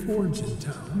 Jerry Ford's in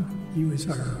town. He was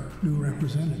our new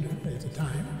representative at the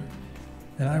time.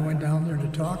 And I went down there to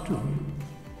talk to him,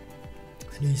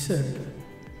 and he said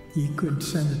he could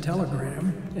send a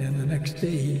telegram, and the next day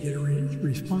he'd get a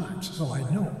response, so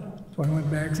I'd know. So I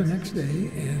went back the next day,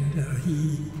 and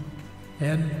he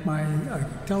had my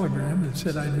telegram that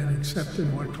said I'd been accepted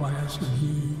in what class, and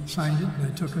he signed it,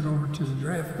 and I took it over to the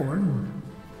draft board, and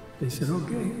they said,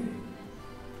 okay.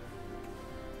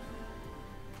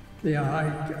 Yeah,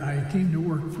 I came to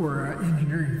work for an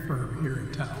engineering firm here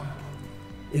in town,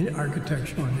 in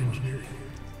architectural and engineering.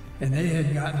 And they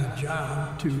had gotten a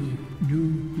job to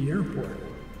do the airport.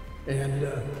 And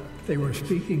they were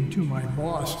speaking to my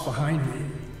boss behind me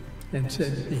and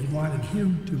said they wanted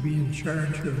him to be in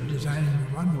charge of designing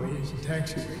the runways and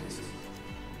taxiways.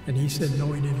 And he said,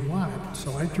 no, he didn't want it.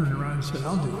 So I turned around and said,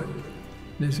 I'll do it.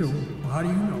 And they said, well, how do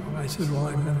you know? And I said, well,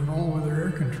 I've been an all-weather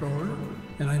air controller,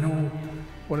 and I know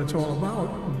what it's all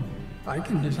about, and I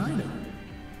can design it.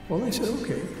 Well, they said,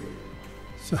 okay.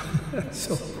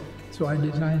 So I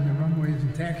designed the runways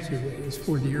and taxiways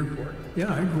for the airport.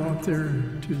 Yeah, I go out there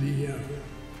to the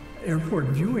airport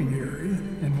viewing area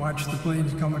and watch the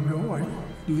planes come and go. I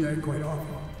do that quite often.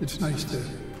 It's nice to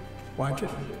watch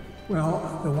it.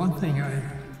 Well, the one thing I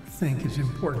think is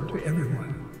important to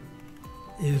everyone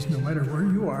is no matter where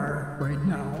you are right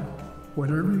now,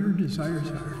 whatever your desires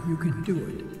are, you can do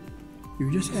it.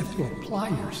 You just have to apply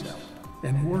yourself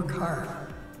and work hard.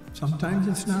 Sometimes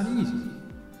it's not easy.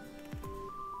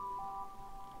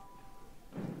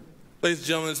 Ladies and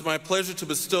gentlemen, it's my pleasure to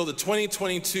bestow the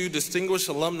 2022 Distinguished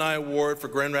Alumni Award for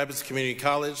Grand Rapids Community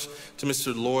College to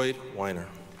Mr. Lloyd Weiner.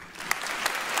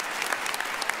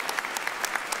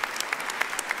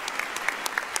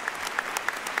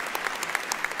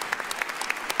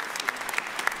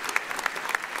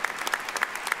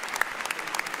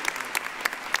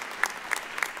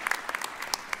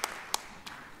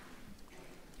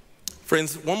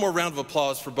 Friends, one more round of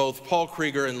applause for both Paul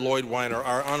Krieger and Lloyd Weiner,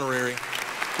 our honorary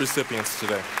recipients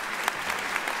today.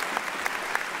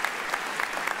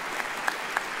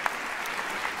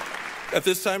 At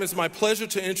this time, it's my pleasure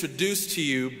to introduce to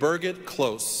you Birgit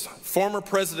Close, former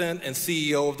president and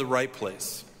CEO of The Right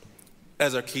Place,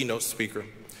 as our keynote speaker.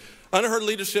 Under her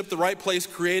leadership, The Right Place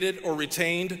created or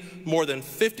retained more than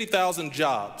 50,000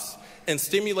 jobs and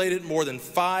stimulated more than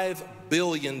 $5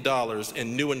 billion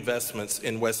in new investments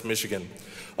in West Michigan.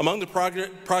 Among the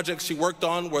projects she worked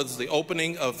on was the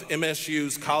opening of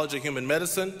MSU's College of Human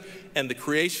Medicine and the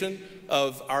creation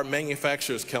of our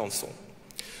Manufacturers Council.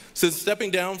 Since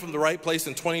stepping down from The Right Place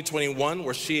in 2021,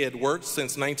 where she had worked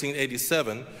since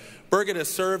 1987, Birgit has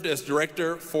served as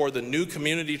director for the New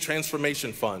Community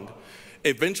Transformation Fund,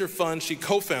 a venture fund she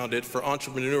co-founded for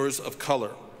entrepreneurs of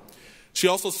color. She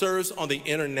also serves on the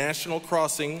International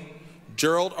Crossing,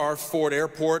 Gerald R. Ford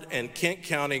Airport, and Kent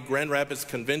County Grand Rapids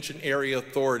Convention Area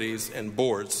Authorities and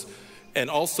boards, and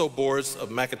also boards of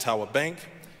Macatawa Bank,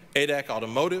 ADAC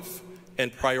Automotive,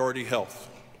 and Priority Health.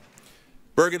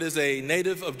 Birgit is a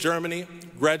native of Germany,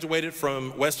 graduated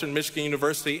from Western Michigan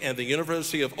University and the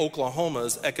University of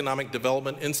Oklahoma's Economic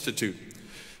Development Institute.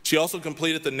 She also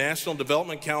completed the National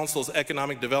Development Council's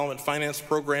Economic Development Finance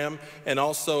Program and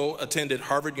also attended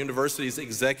Harvard University's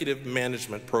Executive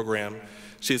Management Program.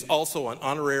 She is also an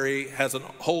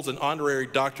holds an honorary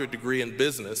doctorate degree in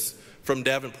business from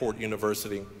Davenport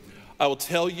University. I will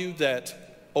tell you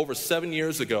that over 7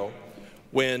 years ago,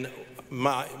 when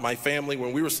my family,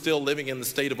 when we were still living in the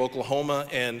state of Oklahoma,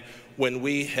 and when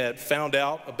we had found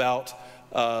out about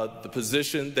the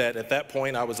position that at that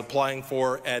point I was applying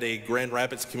for at a Grand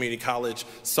Rapids Community College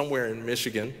somewhere in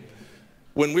Michigan.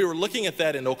 When we were looking at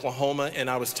that in Oklahoma, and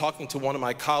I was talking to one of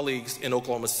my colleagues in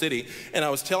Oklahoma City, and I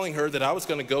was telling her that I was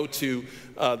going to go to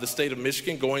the state of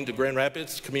Michigan, going to Grand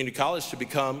Rapids Community College to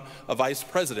become a vice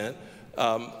president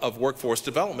of workforce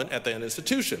development at that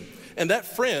institution. And that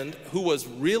friend, who was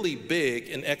really big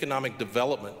in economic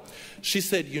development, she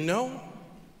said, you know,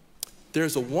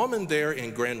 there's a woman there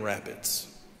in Grand Rapids,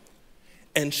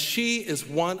 and she is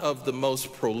one of the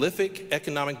most prolific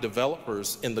economic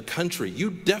developers in the country. You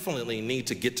definitely need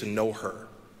to get to know her.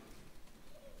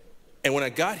 And when I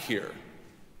got here,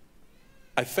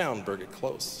 I found Birgit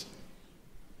Close.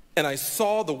 And I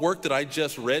saw the work that I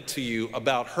just read to you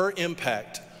about her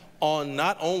impact on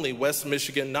not only West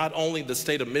Michigan, not only the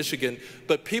state of Michigan,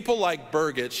 but people like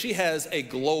Birgit. She has a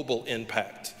global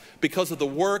impact because of the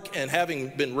work and having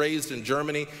been raised in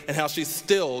Germany, and how she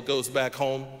still goes back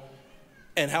home,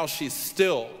 and how she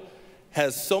still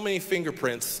has so many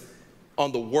fingerprints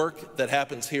on the work that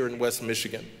happens here in West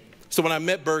Michigan. So when I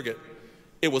met Birgit,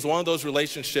 it was one of those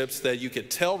relationships that you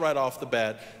could tell right off the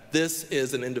bat, this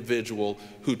is an individual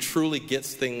who truly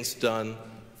gets things done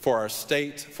for our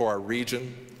state, for our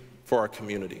region, for our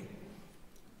community.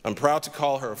 I'm proud to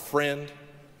call her a friend,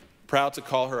 proud to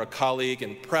call her a colleague,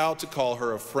 and proud to call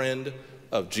her a friend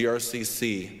of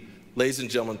GRCC. Ladies and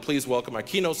gentlemen, please welcome our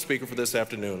keynote speaker for this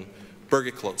afternoon,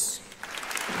 Birgit Close.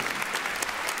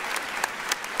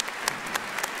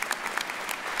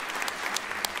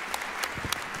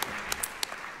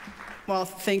 Well,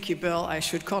 thank you, Bill. I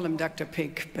should call him Dr.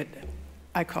 Pink, but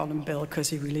I call him Bill because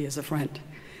he really is a friend.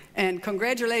 And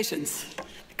congratulations,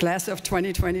 class of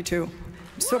 2022.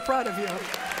 I'm so proud of you.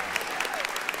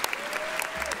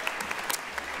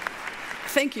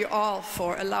 Thank you all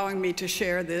for allowing me to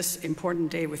share this important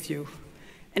day with you.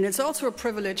 And it's also a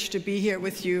privilege to be here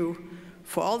with you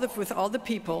with all the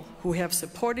people who have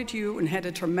supported you and had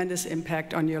a tremendous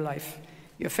impact on your life,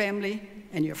 your family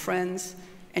and your friends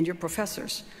and your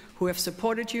professors who have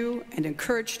supported you and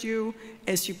encouraged you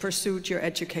as you pursued your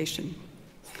education.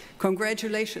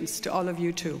 Congratulations to all of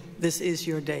you too. This is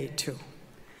your day too.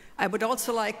 I would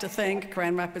also like to thank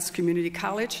Grand Rapids Community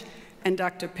College and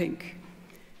Dr. Pink.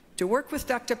 To work with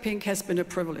Dr. Pink has been a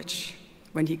privilege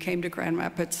when he came to Grand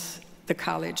Rapids, the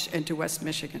college, and to West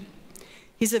Michigan.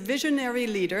 He's a visionary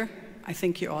leader, I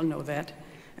think you all know that,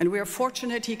 and we are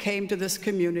fortunate he came to this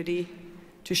community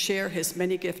to share his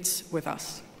many gifts with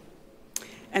us.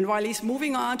 And while he's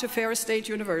moving on to Ferris State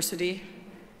University,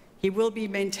 he will be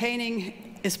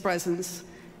maintaining his presence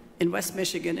in West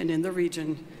Michigan and in the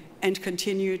region and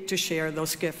continue to share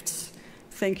those gifts.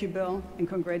 Thank you, Bill, and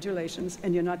congratulations,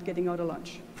 and you're not getting out of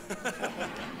lunch.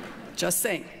 Just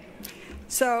saying.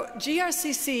 So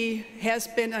GRCC has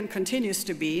been and continues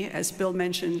to be, as Bill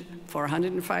mentioned, for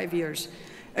 105 years,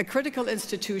 a critical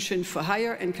institution for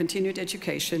higher and continued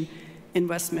education in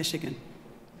West Michigan.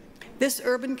 This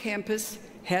urban campus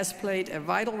has played a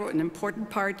vital and important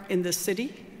part in the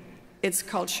city, its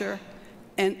culture,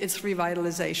 and its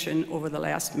revitalization over the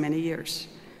last many years.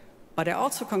 But I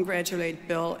also congratulate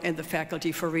Bill and the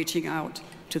faculty for reaching out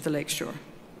to the Lakeshore.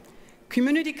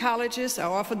 Community colleges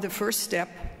are often the first step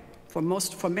for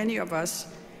many of us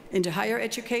into higher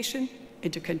education,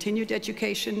 into continued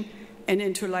education, and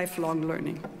into lifelong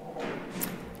learning.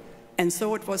 And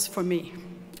so it was for me.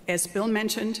 As Bill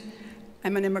mentioned,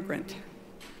 I'm an immigrant.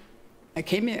 I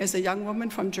came here as a young woman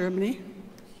from Germany,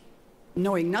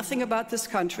 knowing nothing about this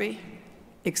country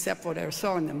except what I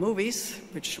saw in the movies,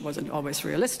 which wasn't always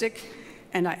realistic,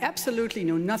 and I absolutely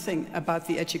knew nothing about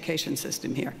the education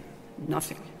system here,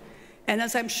 nothing. And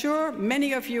as I'm sure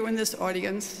many of you in this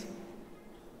audience,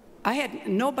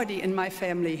 nobody in my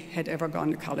family had ever gone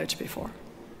to college before.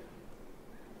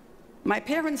 My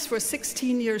parents were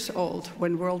 16 years old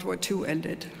when World War II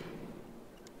ended.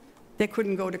 They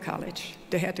couldn't go to college.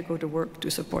 They had to go to work to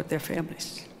support their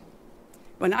families.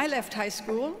 When I left high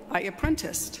school, I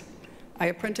apprenticed. I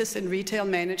apprenticed in retail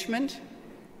management.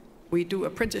 We do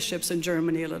apprenticeships in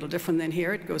Germany a little different than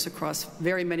here. It goes across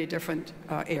very many different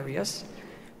areas.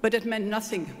 But it meant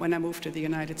nothing when I moved to the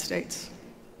United States,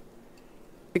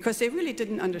 because they really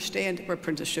didn't understand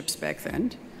apprenticeships back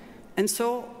then. And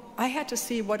so I had to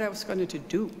see what I was going to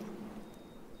do.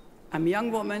 I'm a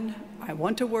young woman. I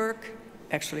want to work.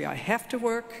 Actually, I have to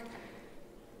work.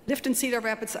 Lived in Cedar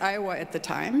Rapids, Iowa at the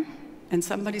time, and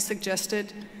somebody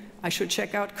suggested I should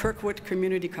check out Kirkwood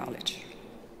Community College.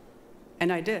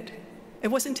 And I did. It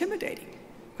was intimidating,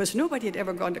 because nobody had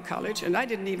ever gone to college, and I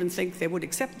didn't even think they would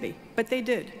accept me, but they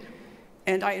did.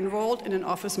 And I enrolled in an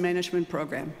office management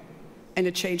program, and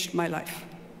it changed my life.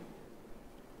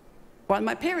 While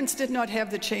my parents did not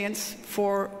have the chance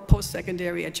for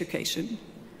post-secondary education,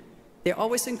 they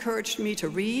always encouraged me to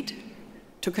read,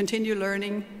 to continue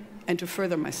learning, and to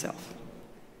further myself.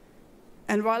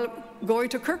 And while going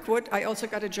to Kirkwood, I also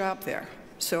got a job there,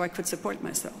 so I could support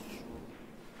myself.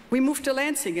 We moved to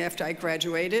Lansing after I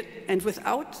graduated, and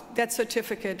without that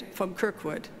certificate from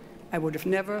Kirkwood, I would have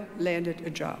never landed a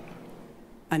job.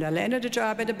 And I landed a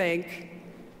job at a bank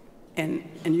in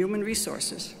human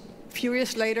resources. A few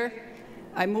years later,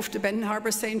 I moved to Benton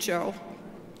Harbor, St. Joe,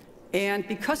 and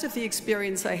because of the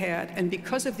experience I had and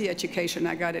because of the education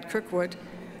I got at Kirkwood,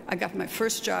 I got my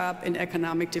first job in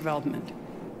economic development.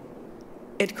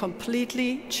 It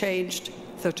completely changed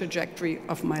the trajectory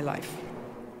of my life.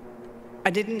 I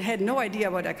had no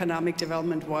idea what economic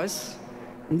development was,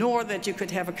 nor that you could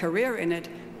have a career in it,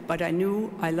 but I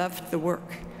knew I loved the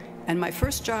work. And my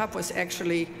first job was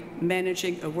actually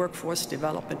managing a workforce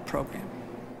development program.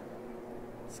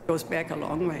 This goes back a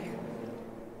long way.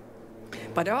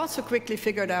 But I also quickly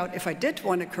figured out if I did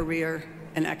want a career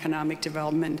in economic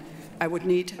development, I would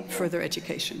need further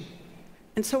education.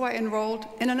 And so I enrolled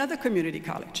in another community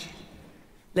college,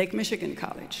 Lake Michigan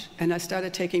College, and I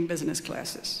started taking business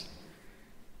classes.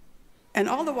 And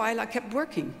all the while I kept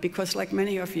working, because like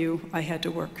many of you, I had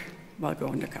to work while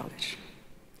going to college.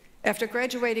 After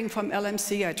graduating from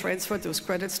LMC, I transferred those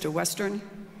credits to Western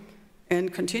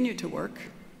and continued to work.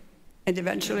 And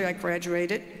eventually I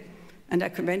graduated, and I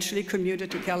eventually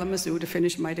commuted to Kalamazoo to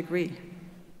finish my degree.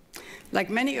 Like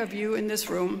many of you in this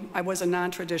room, I was a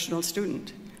non-traditional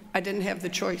student. I didn't have the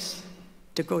choice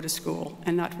to go to school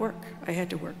and not work. I had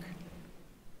to work.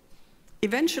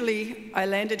 Eventually, I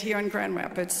landed here in Grand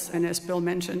Rapids, and as Bill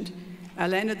mentioned, I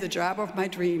landed the job of my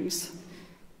dreams.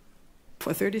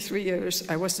 For 33 years,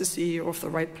 I was the CEO of the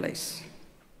right place.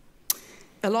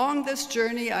 Along this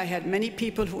journey, I had many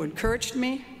people who encouraged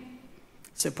me,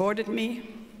 supported me,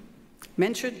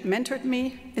 mentored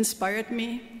me, inspired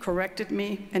me, corrected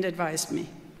me, and advised me.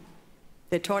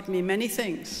 They taught me many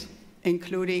things,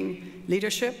 including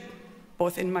leadership,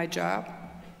 both in my job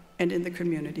and in the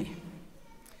community.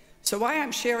 So why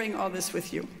I'm sharing all this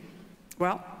with you?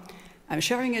 Well, I'm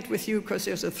sharing it with you because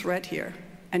there's a thread here,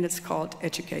 and it's called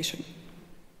education.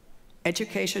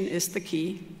 Education is the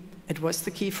key. It was the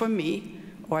key for me,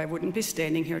 or I wouldn't be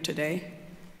standing here today.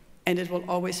 And it will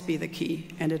always be the key,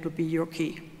 and it will be your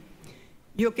key.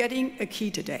 You're getting a key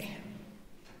today.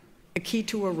 a key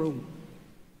to a room.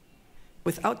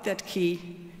 Without that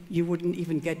key, you wouldn't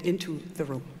even get into the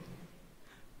room.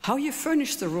 How you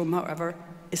furnish the room, however,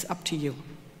 is up to you.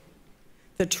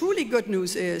 The truly good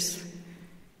news is,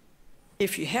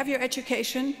 if you have your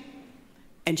education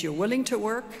and you're willing to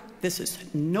work, this is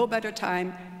no better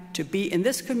time to be in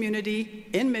this community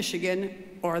in Michigan,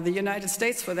 or the United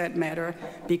States for that matter,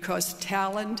 because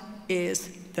talent is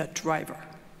the driver,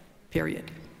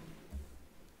 period.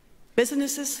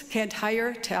 Businesses can't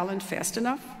hire talent fast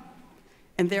enough,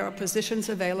 and there are positions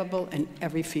available in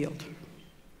every field.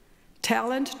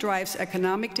 Talent drives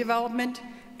economic development,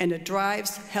 and it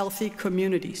drives healthy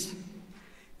communities.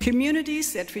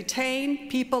 Communities that retain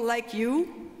people like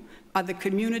you are the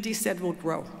communities that will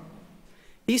grow.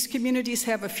 These communities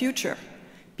have a future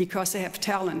because they have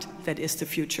talent that is the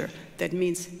future. That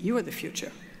means you are the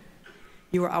future.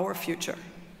 You are our future.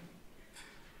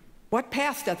 What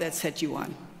path does that set you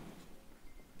on?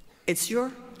 It's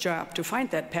your job to find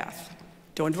that path.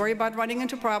 Don't worry about running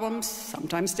into problems,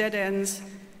 sometimes dead ends.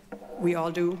 We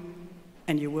all do,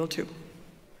 and you will too.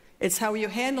 It's how you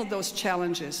handle those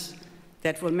challenges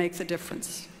that will make the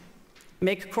difference.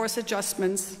 Make course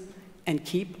adjustments and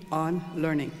keep on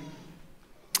learning.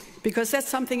 Because that's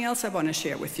something else I want to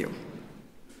share with you.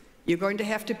 You're going to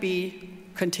have to be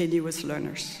continuous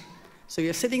learners. So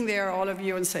you're sitting there, all of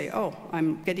you, and say, oh,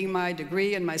 I'm getting my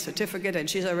degree and my certificate, and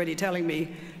she's already telling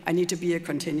me I need to be a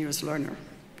continuous learner.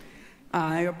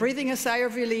 You're breathing a sigh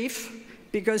of relief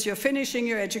because you're finishing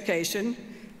your education,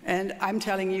 and I'm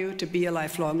telling you to be a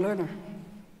lifelong learner.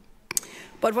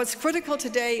 But what's critical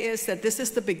today is that this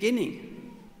is the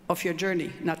beginning of your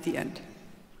journey, not the end.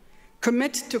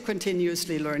 Commit to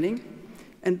continuously learning,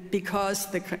 and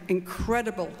because the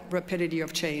incredible rapidity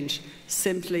of change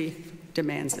simply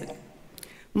demands it.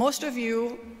 Most of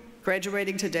you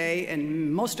graduating today,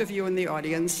 and most of you in the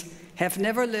audience, have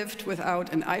never lived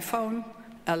without an iPhone,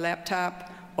 a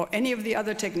laptop, or any of the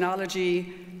other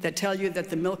technology that tell you that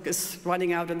the milk is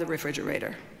running out in the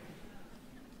refrigerator.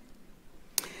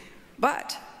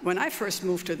 But when I first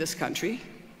moved to this country,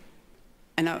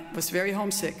 and I was very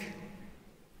homesick,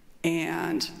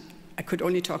 and I could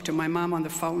only talk to my mom on the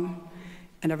phone,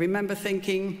 and I remember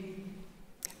thinking,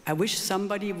 I wish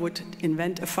somebody would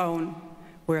invent a phone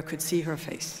where I could see her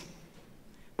face.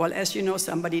 Well, as you know,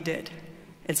 somebody did.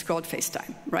 It's called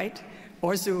FaceTime, right?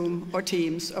 Or Zoom, or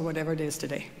Teams, or whatever it is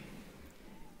today.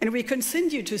 And we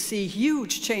continue to see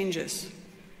huge changes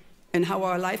in how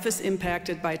our life is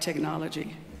impacted by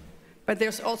technology. But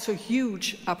there's also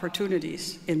huge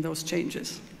opportunities in those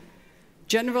changes.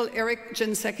 General Eric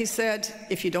Jenseki said,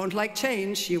 if you don't like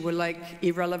change, you will like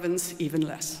irrelevance even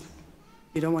less.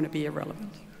 You don't want to be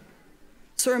irrelevant.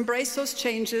 So embrace those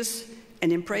changes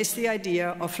and embrace the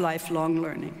idea of lifelong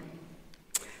learning.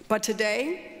 But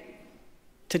today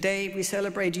we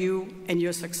celebrate you and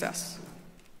your success.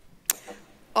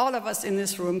 All of us in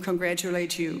this room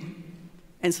congratulate you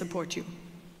and support you.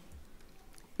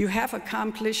 You have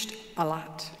accomplished a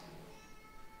lot.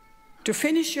 To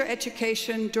finish your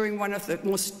education during one of the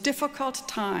most difficult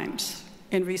times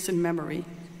in recent memory,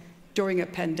 during a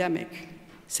pandemic,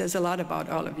 says a lot about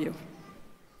all of you.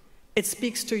 It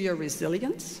speaks to your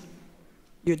resilience,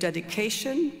 your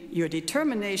dedication, your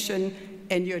determination,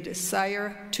 and your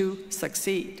desire to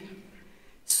succeed.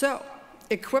 So,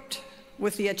 equipped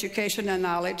with the education and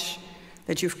knowledge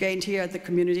that you've gained here at the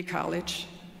community college,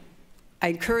 I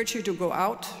encourage you to go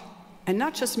out and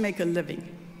not just make a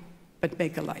living, but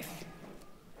make a life.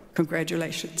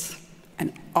 Congratulations,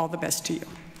 and all the best to you.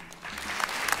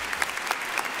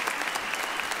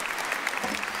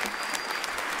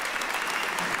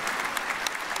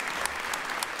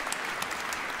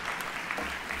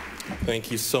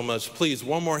 Thank you so much. Please,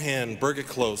 one more hand, Birgit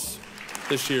Close,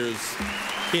 this year's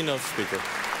keynote speaker.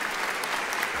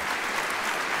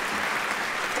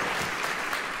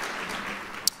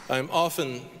 I'm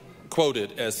often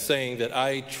quoted as saying that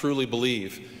I truly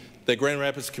believe that Grand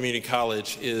Rapids Community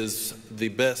College is the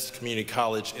best community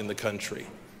college in the country.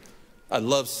 I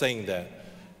love saying that.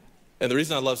 And the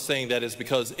reason I love saying that is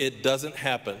because it doesn't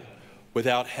happen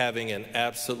without having an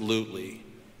absolutely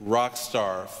rock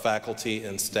star faculty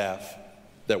and staff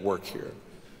that work here.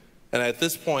 And at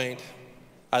this point,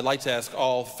 I'd like to ask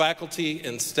all faculty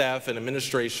and staff and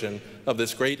administration of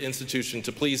this great institution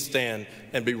to please stand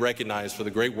and be recognized for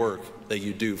the great work that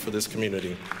you do for this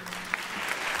community.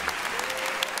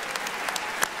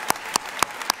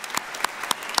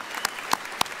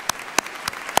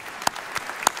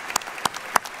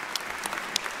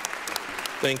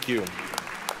 Thank you.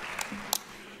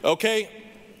 Okay,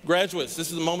 graduates,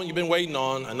 this is the moment you've been waiting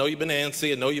on. I know you've been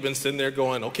antsy. I know you've been sitting there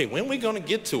going, okay, when are we going to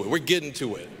get to it? We're getting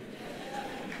to it.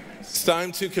 It's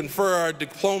time to confer our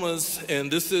diplomas,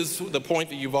 and this is the point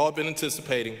that you've all been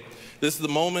anticipating. This is the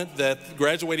moment that the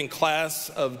graduating class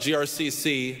of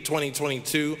GRCC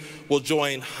 2022 will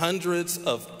join hundreds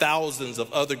of thousands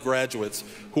of other graduates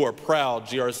who are proud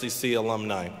GRCC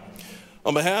alumni.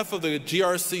 On behalf of the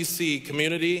GRCC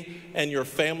community and your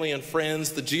family and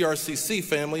friends, the GRCC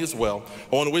family as well,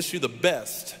 I want to wish you the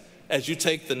best as you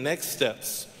take the next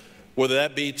steps, whether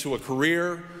that be to a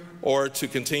career or to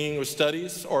continuing your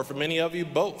studies, or for many of you,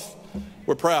 both.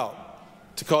 We're proud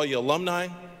to call you alumni,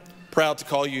 proud to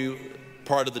call you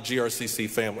part of the GRCC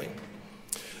family.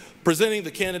 Presenting the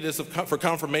candidates for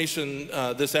confirmation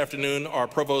this afternoon are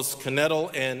Provost Knettel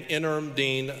and Interim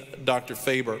Dean Dr.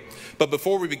 Faber. But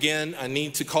before we begin, I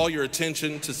need to call your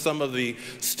attention to some of the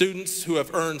students who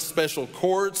have earned special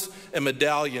cords and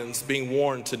medallions being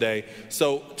worn today.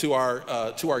 So to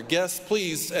our guests,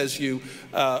 please, as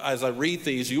I read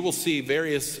these, you will see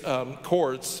various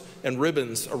cords and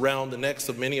ribbons around the necks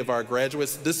of many of our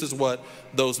graduates. This is what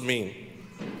those mean.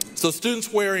 So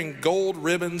students wearing gold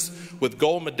ribbons with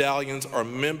gold medallions are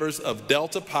members of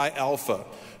Delta Pi Alpha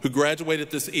who graduated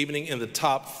this evening in the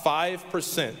top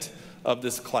 5% of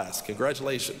this class.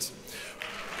 Congratulations.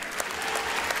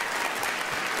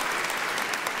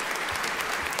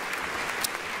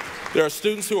 There are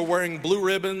students who are wearing blue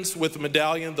ribbons with a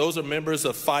medallion. Those are members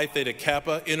of Phi Theta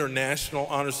Kappa International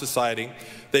Honor Society.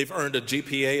 They've earned a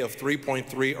GPA of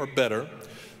 3.3 or better.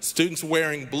 Students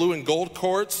wearing blue and gold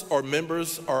cords are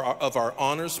members of our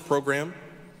honors program.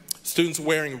 Students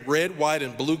wearing red, white,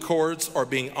 and blue cords are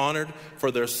being honored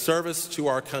for their service to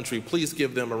our country. Please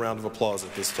give them a round of applause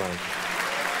at this time.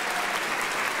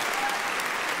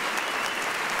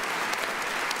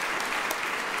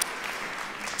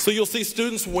 So you'll see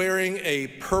students wearing a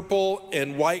purple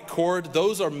and white cord.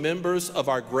 Those are members of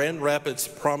our Grand Rapids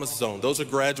Promise Zone. Those are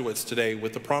graduates today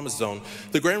with the Promise Zone.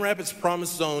 The Grand Rapids Promise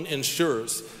Zone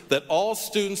ensures that all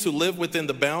students who live within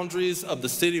the boundaries of the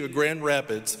city of Grand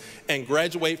Rapids and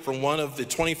graduate from one of the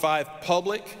 25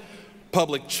 public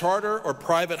charter or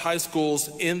private high schools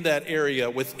in that area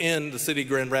within the city of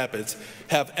Grand Rapids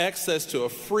have access to a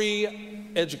free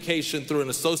education through an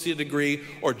associate degree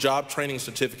or job training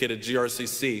certificate at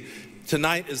GRCC.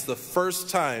 Tonight is the first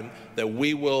time that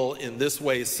we will in this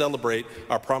way celebrate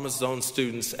our Promise Zone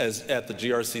students at the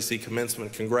GRCC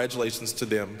commencement. Congratulations to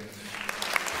them.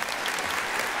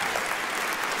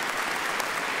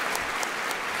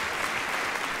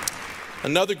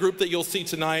 Another group that you'll see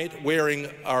tonight wearing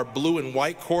our blue and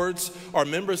white cords are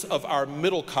members of our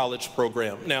middle college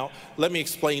program. Now, let me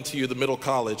explain to you the middle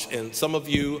college. And some of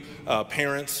you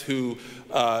parents who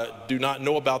do not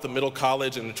know about the middle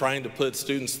college and trying to put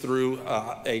students through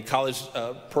a college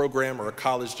program or a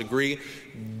college degree,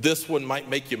 this one might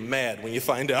make you mad when you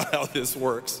find out how this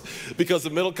works. Because the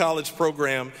middle college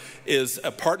program is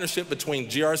a partnership between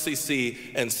GRCC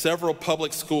and several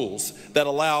public schools that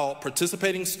allow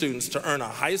participating students to earn a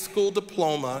high school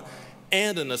diploma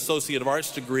and an Associate of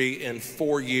Arts degree in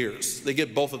 4 years. They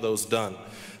get both of those done.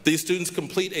 These students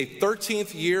complete a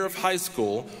 13th year of high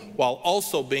school while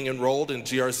also being enrolled in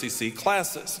GRCC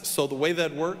classes. So the way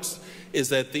that works is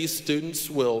that these students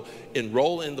will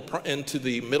enroll into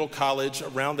the middle college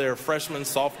around their freshman,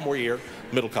 sophomore year,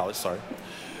 middle college, sorry.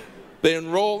 They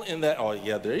enroll in that, oh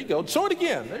yeah, there you go. Show it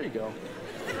again, there you go.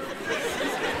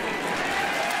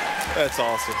 That's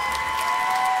awesome.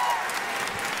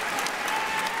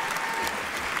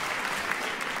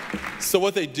 So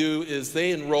what they do is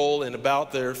they enroll in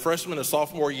about their freshman or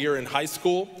sophomore year in high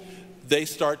school. They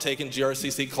start taking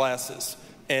GRCC classes,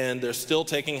 and they're still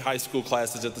taking high school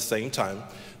classes at the same time.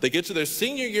 They get to their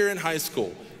senior year in high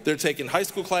school. They're taking high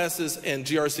school classes and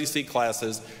GRCC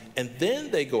classes, and then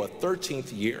they go a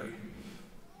 13th year.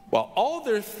 While all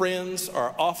their friends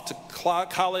are off to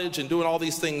college and doing all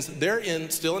these things, they're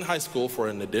still in high school for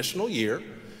an additional year,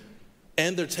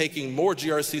 and they're taking more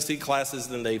GRCC classes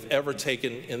than they've ever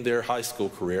taken in their high school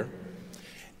career.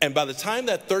 And by the time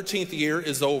that 13th year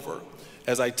is over,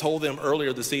 as I told them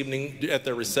earlier this evening at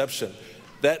their reception,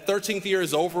 that 13th year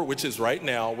is over, which is right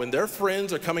now, when their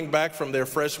friends are coming back from their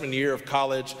freshman year of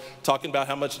college, talking about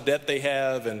how much debt they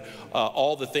have and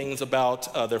all the things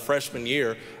about their freshman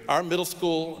year, our middle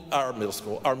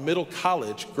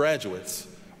college graduates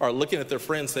are looking at their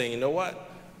friends saying, you know what?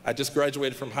 I just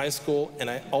graduated from high school, and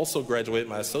I also graduated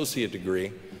my associate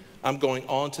degree. I'm going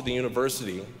on to the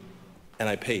university, and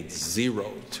I paid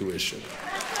 0 tuition.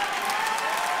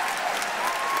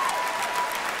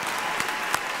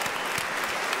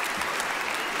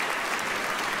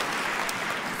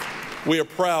 We are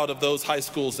proud of those high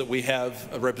schools that we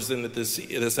have represented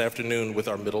this afternoon with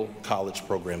our middle college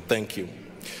program. Thank you.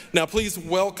 Now, please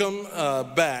welcome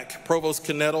back Provost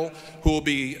Knettel, who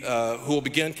will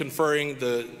begin conferring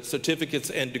the certificates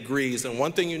and degrees. And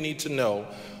one thing you need to know,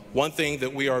 one thing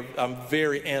that I'm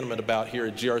very animate about here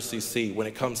at GRCC when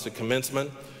it comes to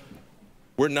commencement,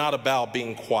 we're not about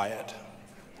being quiet.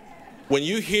 When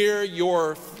you hear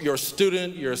your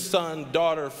student, your son,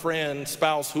 daughter, friend,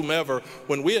 spouse, whomever,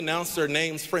 when we announce their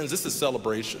names, friends, this is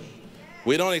celebration.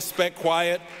 We don't expect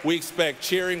quiet, we expect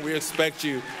cheering, we expect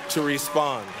you to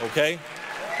respond, okay?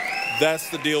 That's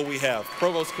the deal we have.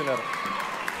 Provost Knettel.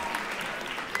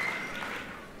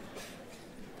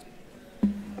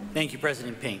 Thank you,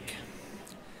 President Pink.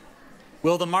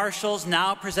 Will the marshals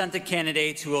now present the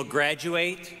candidates who will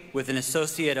graduate with an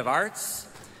Associate of Arts,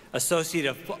 Associate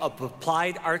of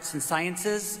Applied Arts and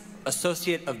Sciences,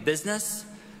 Associate of Business,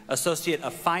 Associate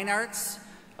of Fine Arts,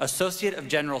 Associate of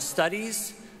General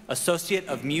Studies, Associate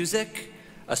of Music,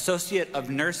 Associate of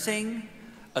Nursing,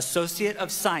 Associate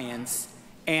of Science,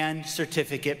 and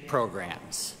Certificate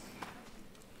Programs.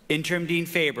 Interim Dean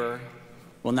Faber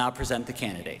will now present the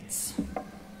candidates.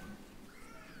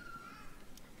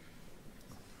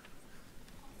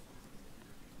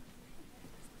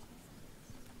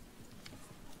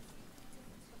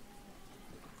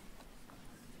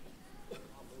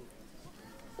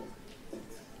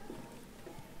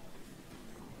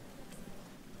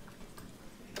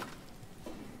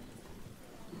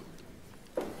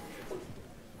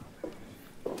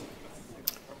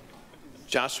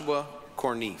 Joshua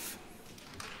Corneef.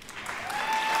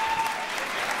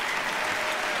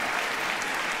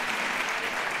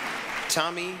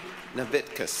 Tommy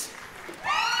Navitkas.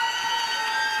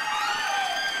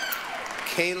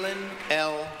 Kaylin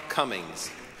L.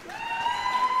 Cummings.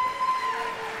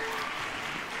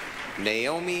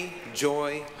 Naomi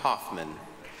Joy Hoffman.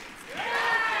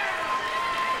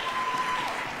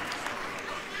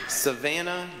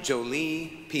 Savannah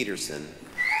Jolie Peterson.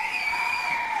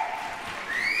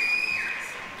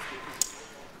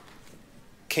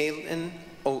 Caitlin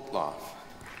Otloff.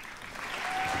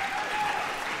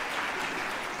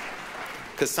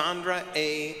 Cassandra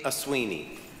A.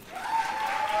 Aswini.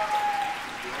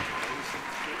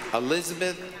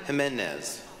 Elizabeth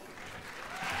Jimenez.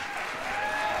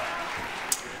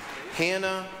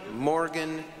 Hannah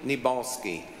Morgan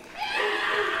Nibalski.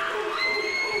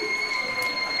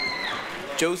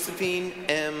 Josephine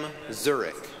M.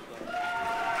 Zurich.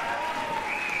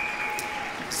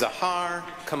 Zahar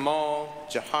Kamal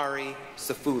Jahari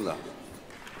Safula.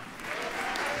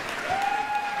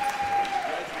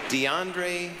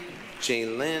 DeAndre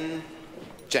Jaylin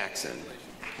Jackson.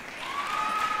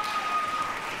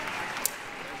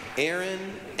 Aaron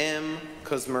M.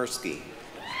 Kozmersky.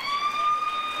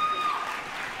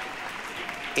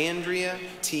 Andrea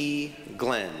T.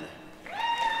 Glenn.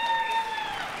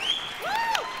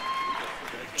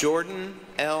 Jordan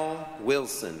L.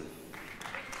 Wilson.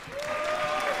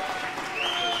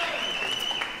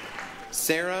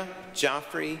 Sarah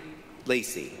Joffrey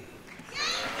Lacey.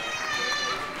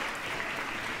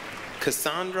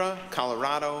 Cassandra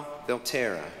Colorado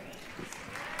Belterra.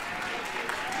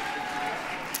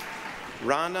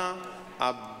 Rana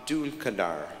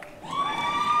Abdulkadar.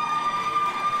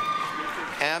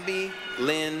 Abby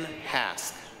Lynn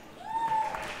Hask.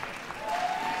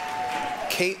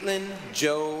 Caitlin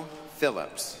Joe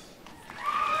Phillips.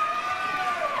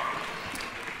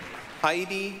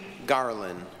 Heidi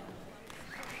Garland.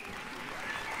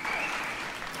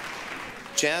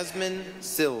 Jasmine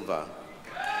Silva.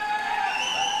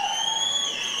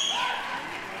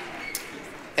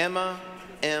 Emma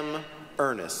M.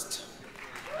 Ernest.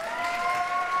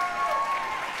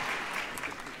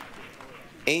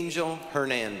 Angel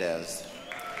Hernandez.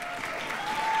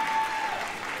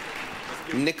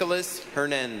 Nicholas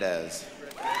Hernandez.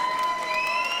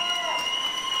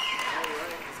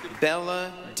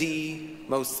 Bella D.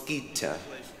 Mosquita.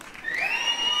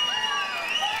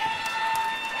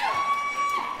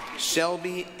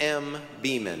 Shelby M.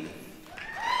 Beeman.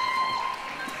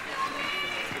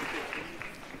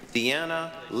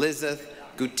 Deanna Lizeth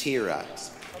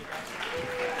Gutierrez.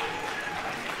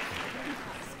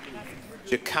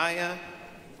 Jakaya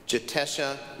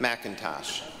Jatesha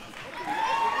McIntosh.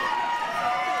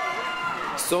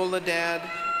 Soledad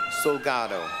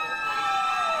Solgado.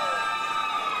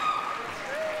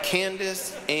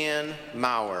 Candace Ann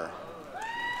Maurer.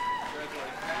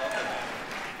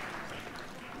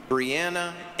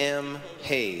 Brianna M.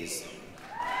 Hayes.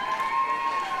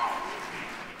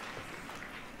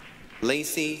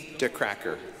 Lacey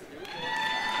DeCracker.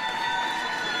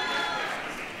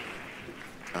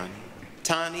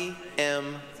 Tani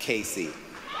M. Casey.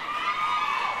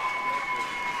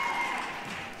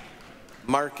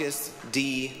 Marcus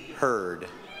D. Hurd.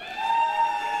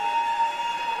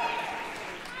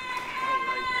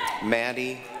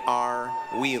 Maddie R.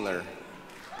 Wheeler.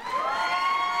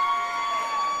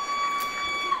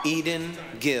 Eden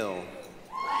Gill.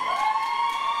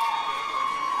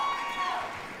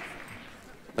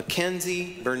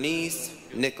 Mackenzie Bernice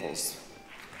Nichols.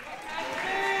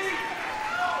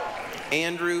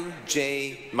 Andrew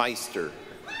J. Meister.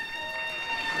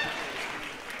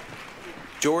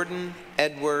 Jordan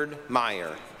Edward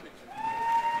Meyer.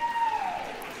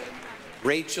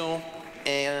 Rachel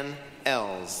Ann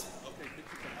Els.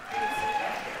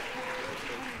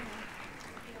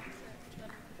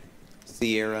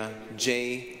 Sierra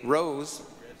J. Rose.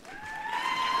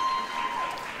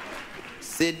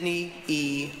 Sydney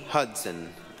E.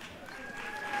 Hudson.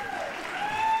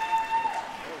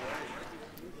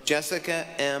 Jessica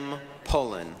M.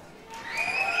 Pullen.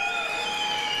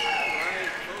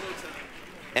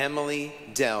 Emily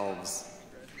Delves.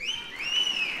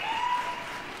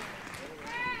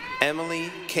 Emily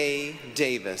K.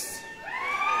 Davis.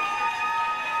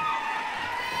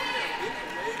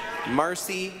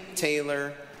 Marcy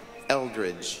Taylor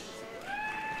Eldridge.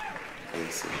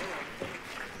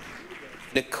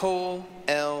 Nicole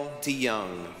L.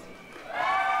 DeYoung.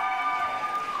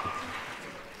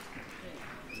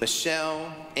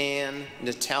 Michelle Ann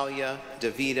Natalia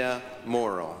Davida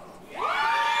Morrill.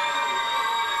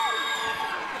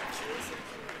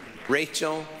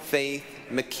 Rachel Faith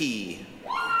McKee.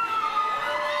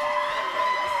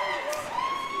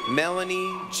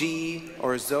 Melanie G.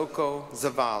 Orzoko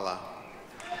Zavala.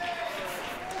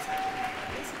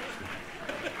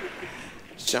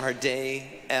 Charday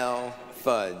L.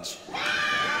 Fudge.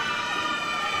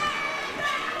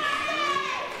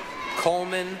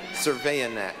 Coleman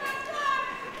Surveyanek.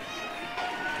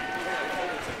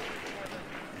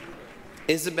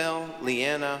 Isabel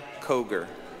Leanna Koger.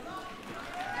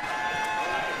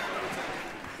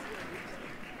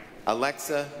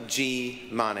 Alexa G.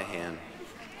 Monahan.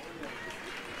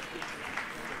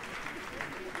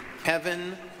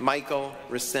 Kevin Michael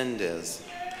Resendez.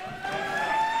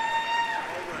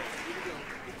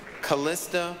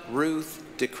 Callista Ruth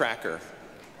DeCracker.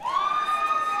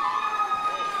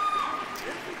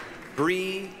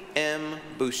 Bree M.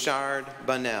 Bouchard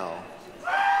Bunnell.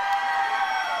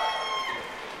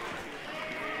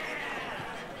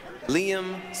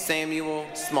 Liam Samuel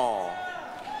Small.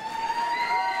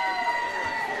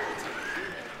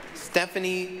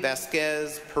 Stephanie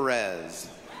Vasquez Perez.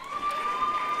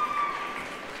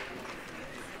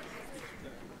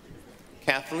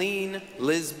 Kathleen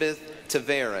Lisbeth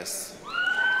Taveras.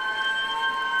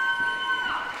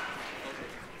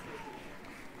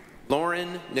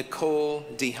 Lauren Nicole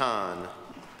DeHaan.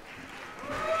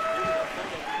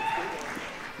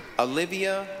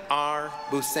 Olivia R.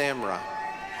 Busamra.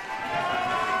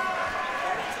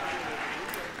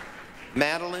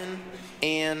 Madeline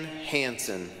Ann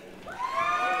Hansen.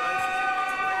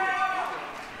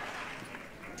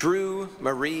 Drew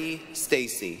Marie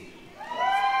Stacy.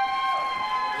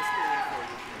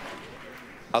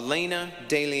 Elena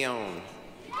De Leon.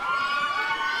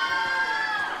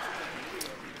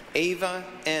 Ava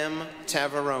M.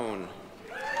 Tavarone.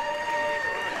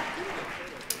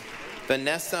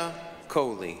 Vanessa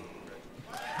Coley.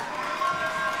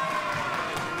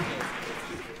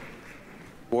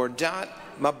 Wardat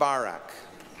Mabarak.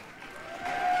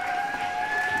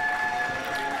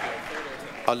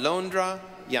 Alondra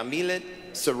Yamilet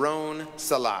Saron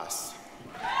Salas.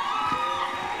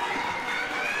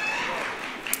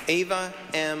 Ava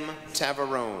M.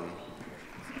 Tavarone.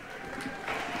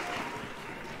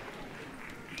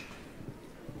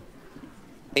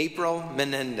 April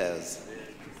Menendez.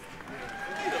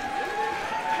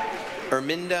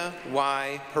 Erminda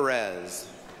Y. Perez.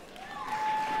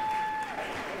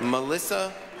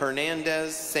 Melissa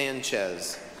Hernandez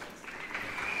Sanchez.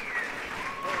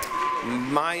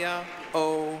 Maya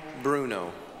O.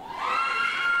 Bruno.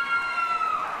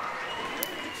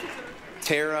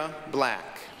 Tara Black.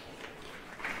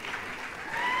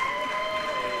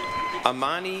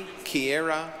 Amani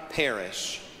Kiera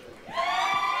Parrish.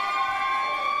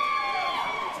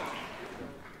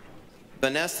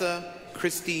 Vanessa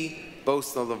Christy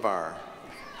Bosalavar.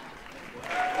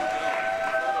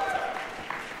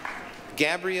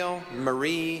 Gabrielle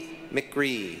Marie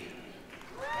McGree.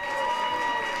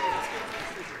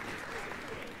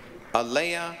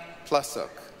 Alea Plusuk.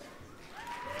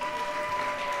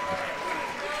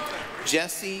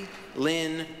 Jessie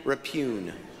Lynn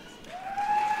Rapune.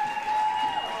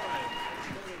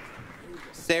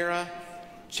 Sarah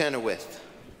Chenoweth.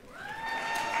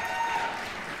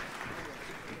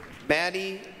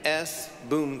 Maddie S.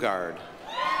 Boomgard.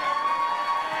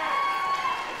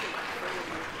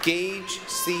 Gage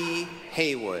C.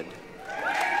 Haywood.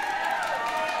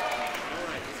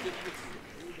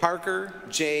 Parker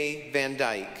J. Van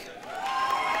Dyke.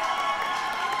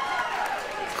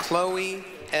 Chloe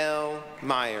L.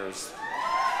 Myers.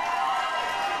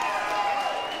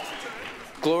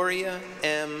 Gloria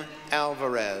M.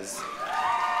 Alvarez.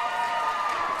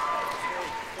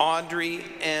 Audrey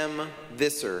M.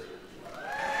 Visser.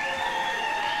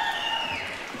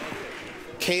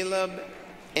 Caleb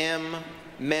M.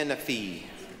 Menifee.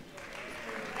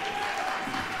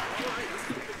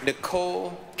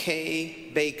 Nicole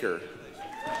K. Baker.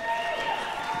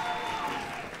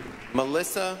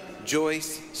 Melissa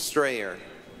Joyce Strayer.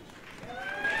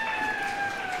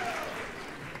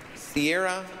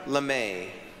 Sierra LeMay.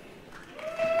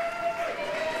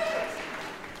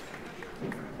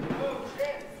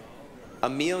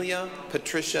 Amelia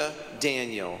Patricia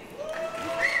Daniel.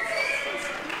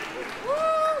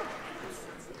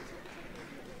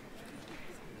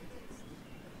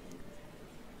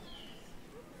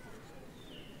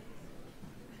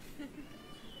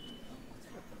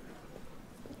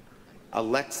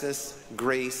 Alexis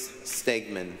Grace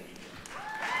Stegman.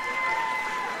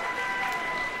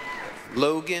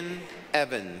 Logan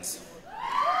Evans.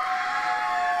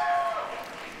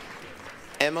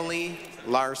 Emily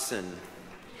Larson.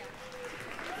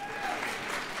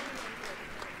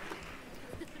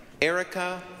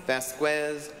 Erica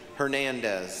Vasquez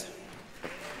Hernandez.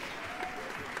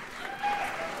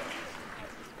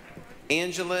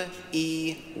 Angela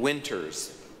E.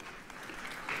 Winters.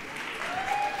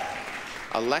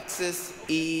 Alexis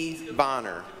E.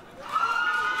 Bonner.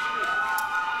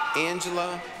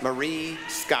 Angela Marie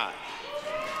Scott.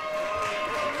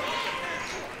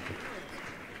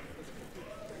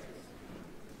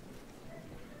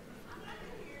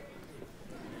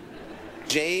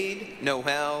 Jade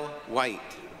Noel White.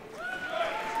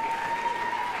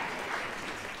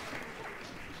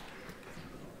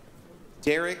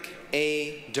 Derek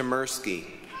A. Demersky.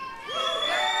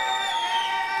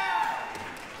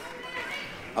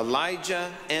 Elijah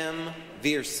M.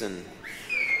 Viersen.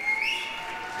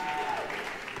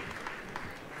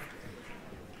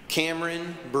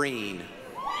 Cameron Breen.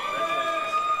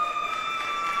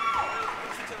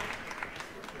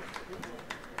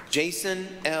 Jason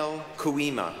L.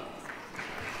 Kuima.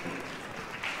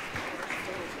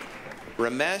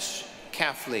 Ramesh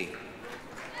Kafli.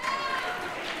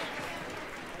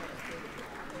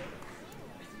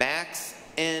 Max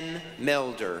N.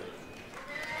 Melder.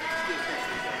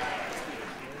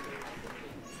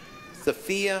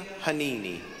 Sophia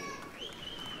Hanini.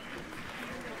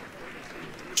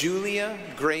 Julia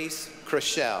Grace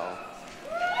Crochelle.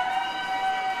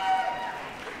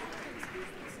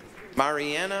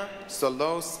 Mariana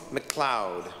Solos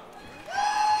McLeod.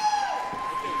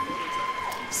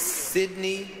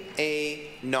 Sydney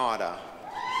A. Nauta.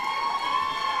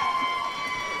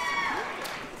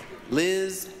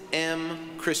 Liz M.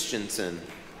 Christensen.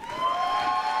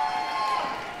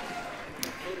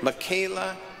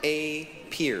 Michaela A.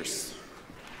 Pierce.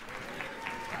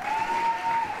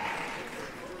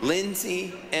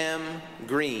 Lindsay M.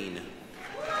 Green.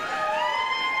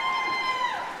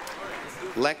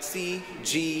 Lexi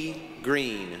G.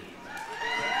 Green.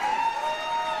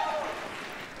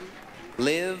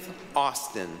 Liv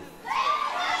Austin.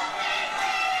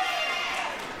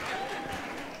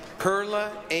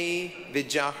 Perla A.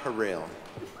 Vijaharil.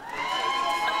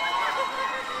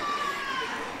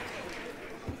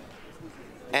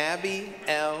 Abby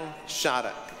L.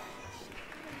 Shattuck.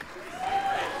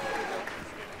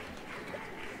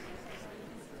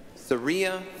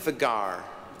 Saria Fagar.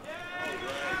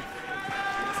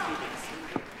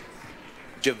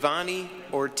 Giovanni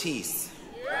Ortiz.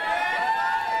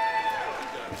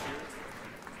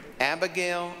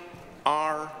 Abigail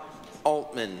R.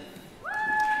 Altman.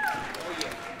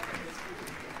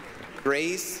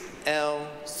 Grace L.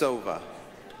 Sova.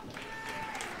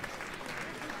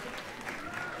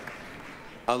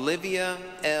 Olivia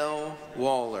L.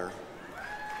 Waller.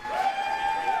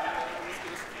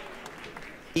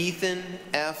 Ethan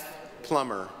F.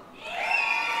 Plummer.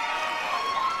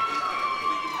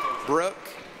 Brooke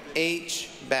H.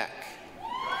 Beck.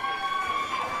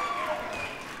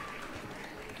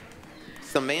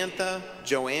 Samantha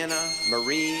Joanna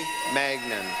Marie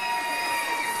Magnan.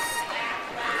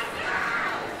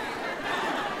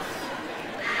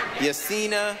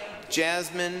 Yasina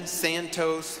Jasmine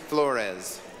Santos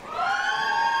Flores.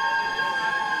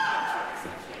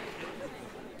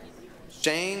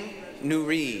 Shang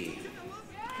Nuri.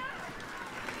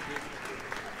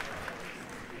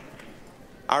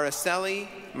 Araceli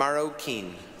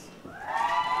Maroquin.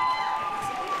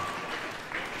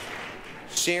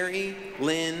 Sherry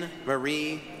Lynn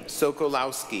Marie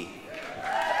Sokolowski.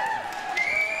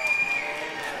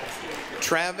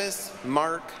 Travis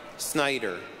Mark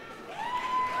Snyder.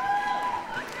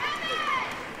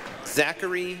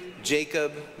 Zachary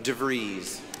Jacob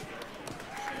DeVries.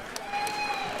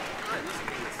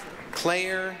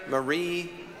 Claire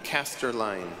Marie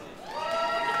Casterline.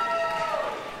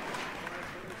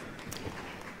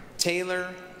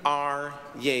 Taylor R.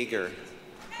 Yeager.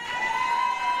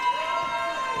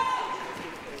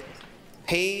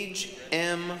 Paige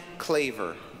M.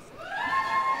 Claver.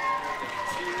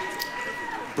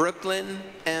 Brooklyn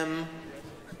M.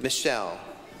 Michelle.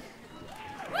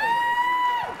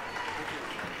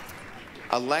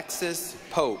 Alexis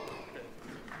Pope.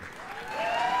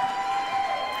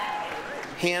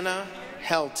 Hannah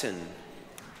Helton.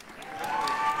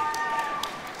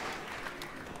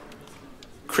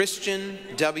 Christian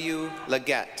W.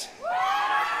 Leggett.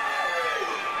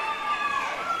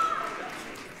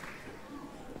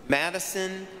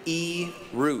 Madison E.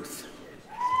 Ruth.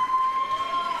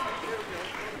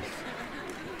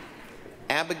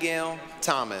 Abigail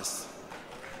Thomas.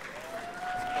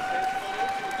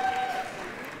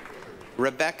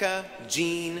 Rebecca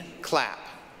Jean Clapp.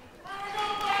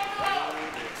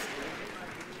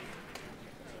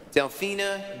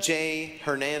 Delphina J.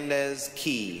 Hernandez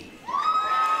Key.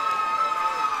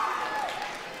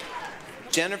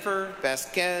 Jennifer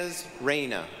Vasquez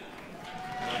Reyna.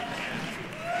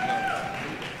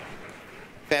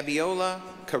 Fabiola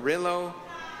Carrillo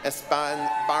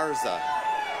Esparza.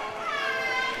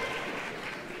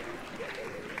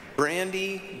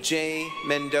 Brandy J.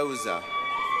 Mendoza.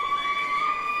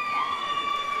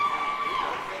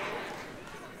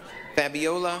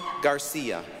 Fabiola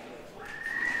Garcia.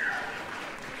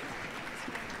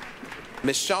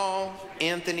 Michal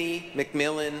Anthony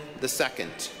McMillan II.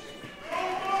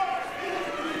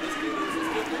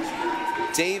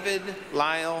 David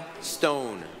Lyle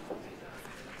Stone.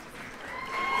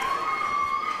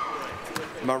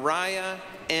 Mariah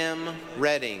M.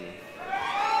 Redding.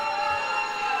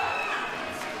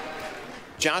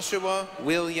 Joshua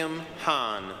William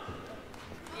Hahn.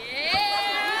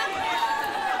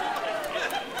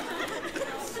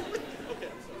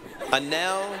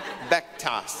 Anel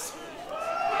Bektas.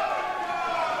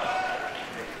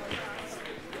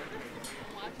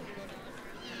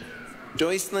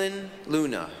 Joycelyn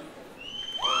Luna.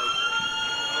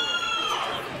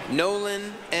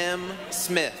 Nolan M.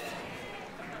 Smith.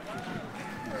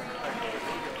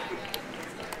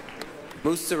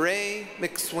 Musare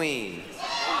McSween.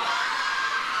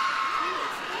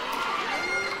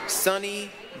 Sunny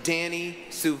Danny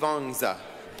Suvangza.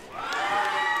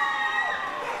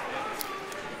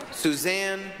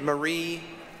 Suzanne Marie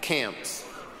Camps.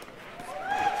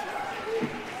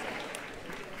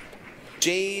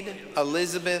 Jade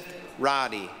Elizabeth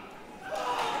Roddy.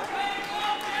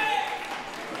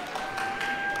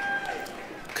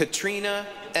 Katrina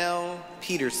L.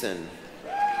 Peterson.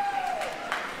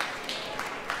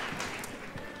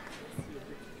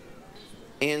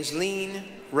 Angeline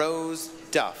Rose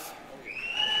Duff.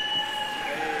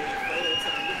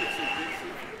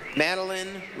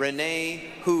 Madeline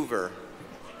Renee Hoover.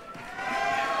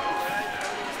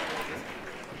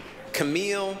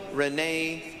 Camille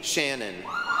Renee Shannon.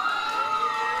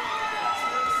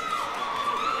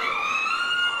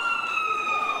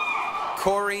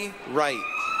 Corey Wright.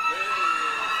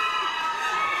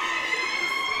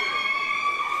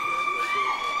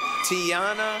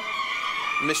 Tiana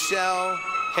Michelle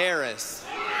Harris.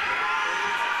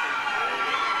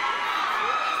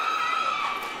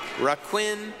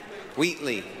 Raquin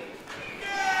Wheatley.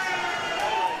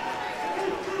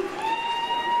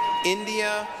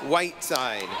 India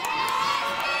Whiteside.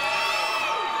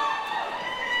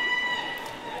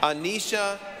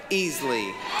 Anisha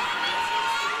Easley.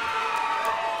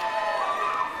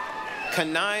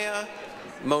 Kanaya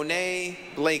Monet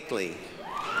Blakely.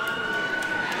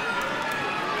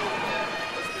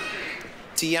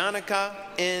 Tianica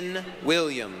N.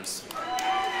 Williams.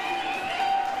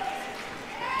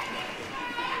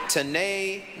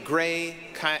 Tanae Gray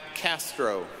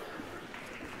Castro.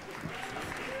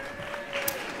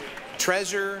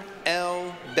 Treasure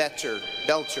L. Belcher.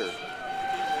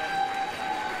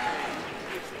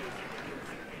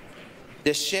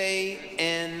 Deshae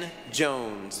N.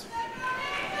 Jones.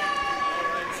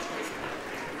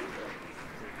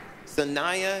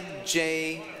 Sanaya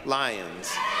J.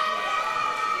 Lyons.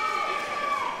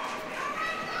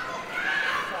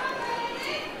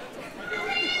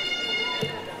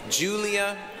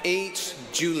 Julia H.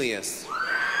 Julius.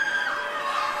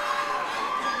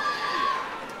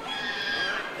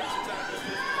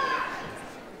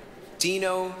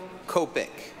 Dino Kopik.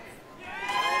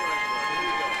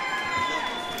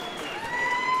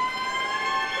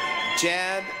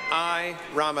 Jad I.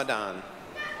 Ramadan.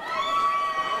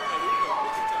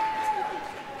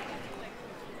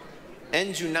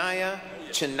 Enjunaya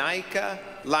Chanaika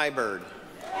Liburd.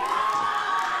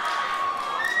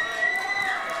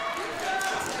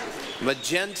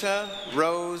 Magenta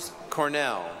Rose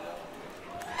Cornell.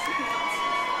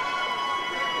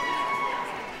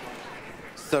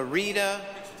 Sarita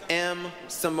M.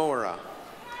 Samora.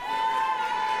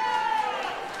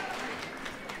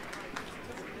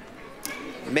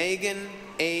 Megan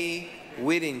A.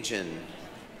 Whittingen.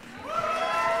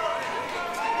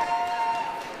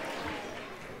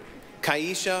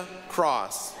 Kaisha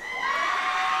Cross.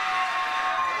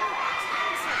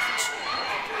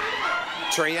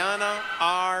 Triana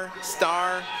R.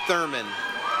 Star Thurman.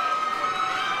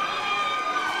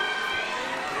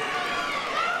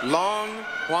 Long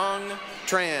Huang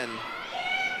Tran.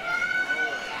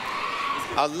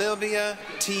 Olivia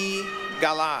T.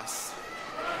 Galas.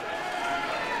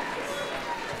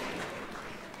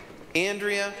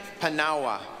 Andrea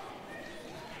Panawa.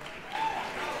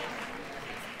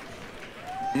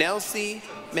 Nelsie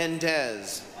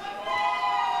Mendez.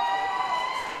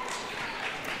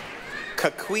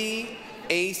 Kakui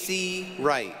A.C.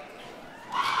 Wright.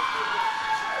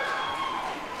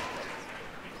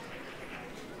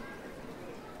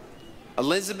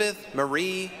 Elizabeth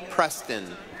Marie Preston.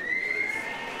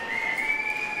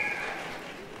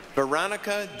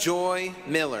 Veronica Joy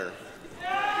Miller.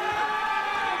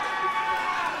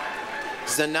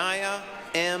 Zanaya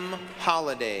M.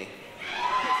 Holiday.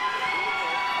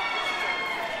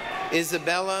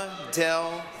 Isabella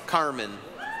Del Carmen.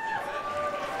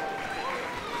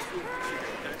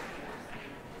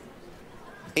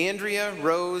 Andrea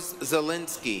Rose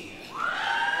Zelinsky.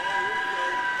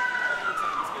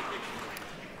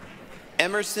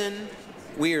 Emerson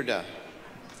Weirda.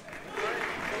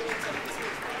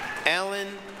 Alan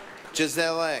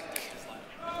Giselek.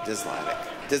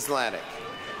 Dislatic.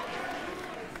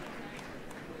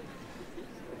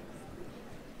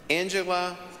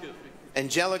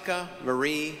 Angelica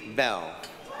Marie Bell.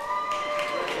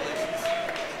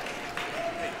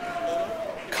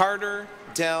 Carter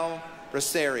Del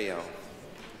Rosario.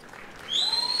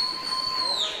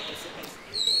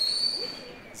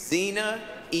 Zena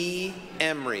E.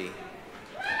 Emery.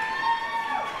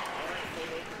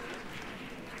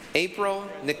 April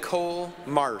Nicole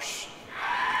Marsh.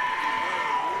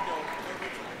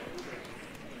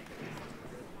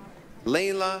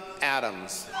 Layla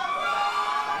Adams.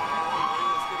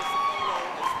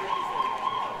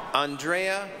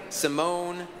 Andrea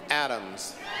Simone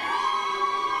Adams.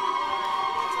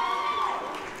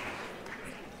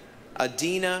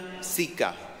 Adina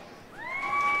Sika.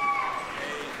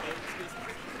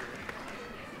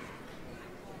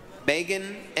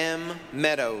 Megan M.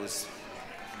 Meadows.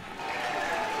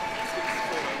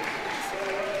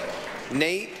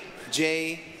 Nate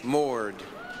J. Mord.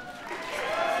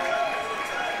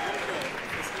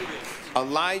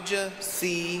 Elijah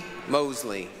C.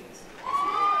 Mosley.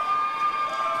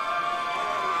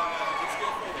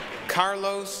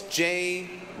 Carlos J.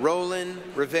 Roland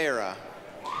Rivera.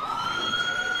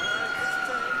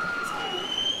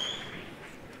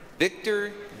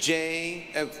 Victor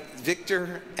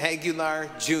Aguilar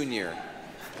Jr.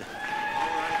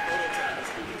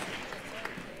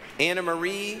 Anna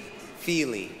Marie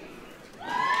Feely.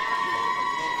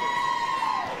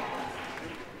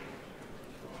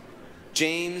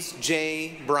 James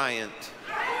J. Bryant.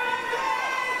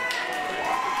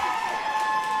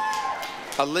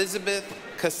 Elizabeth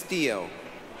Castillo.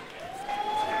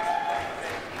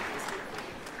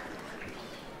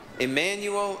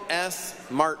 Emmanuel S.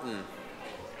 Martin.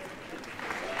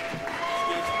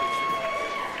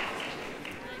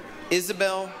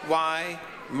 Isabel Y.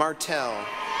 Martell.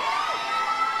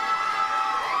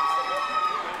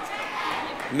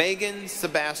 Megan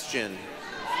Sebastian.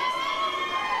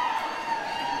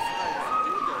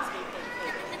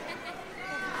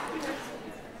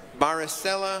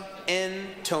 Maricela N.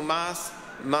 Tomas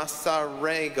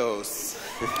Masarregos.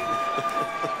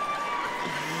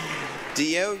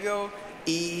 Diego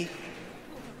E.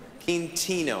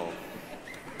 Quintino.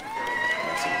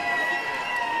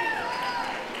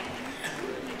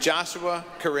 Joshua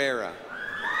Carrera.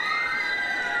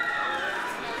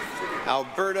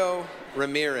 Alberto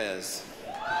Ramirez.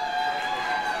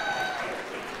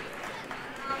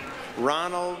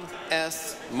 Ronald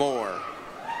S. Moore.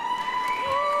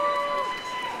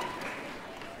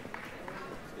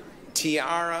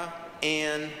 Tiara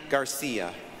Ann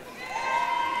Garcia.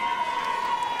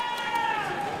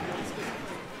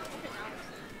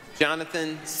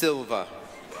 Jonathan Silva.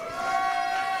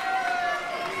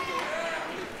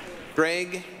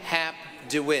 Greg Hap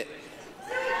DeWitt.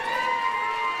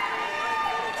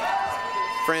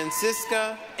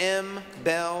 Francisca M.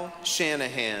 Bell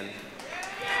Shanahan.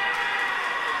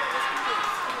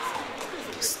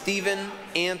 Stephen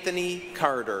Anthony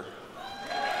Carter.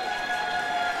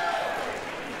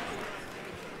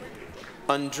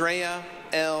 Andrea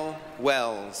L.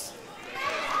 Wells.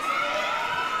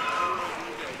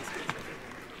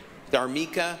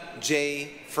 Darmika J.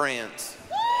 France.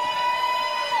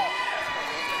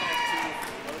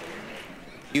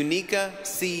 Unica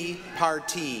C.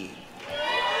 Partee.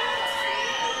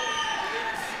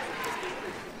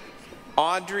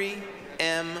 Audrey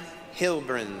M.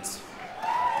 Hilbrans.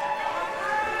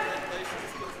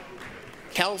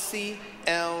 Kelsey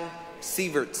L.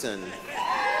 Sievertson.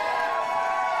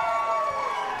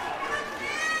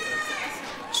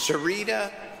 Sharita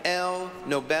L.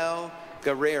 Nobel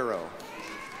Guerrero.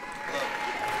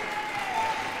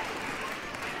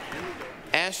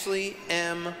 Ashley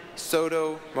M.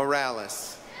 Soto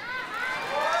Morales.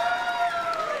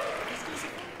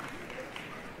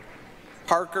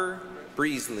 Parker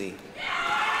Breesley.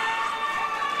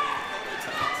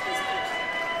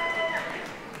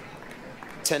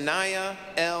 Tanaya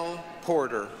L.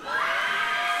 Porter.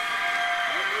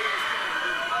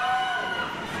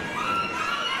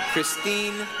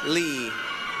 Christine Lee.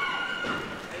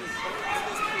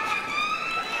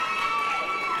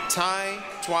 Tai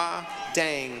Twa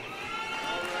Dang.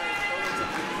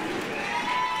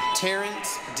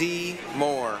 Terrence D.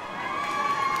 Moore.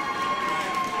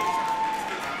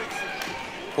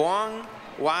 Huang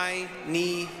Wai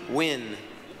Ni Win.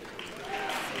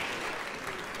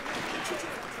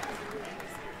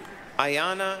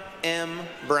 Ayana M.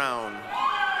 Brown.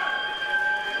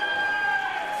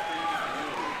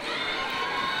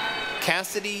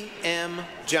 Cassidy M.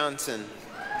 Johnson.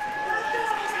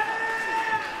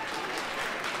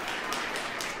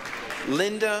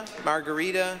 Linda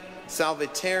Margarita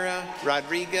Salvatierra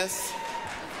Rodriguez.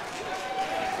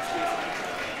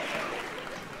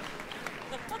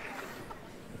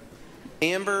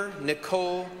 Amber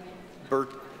Nicole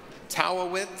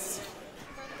Bertowowitz.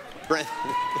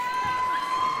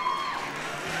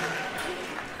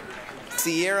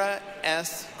 Sierra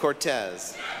S.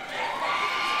 Cortez.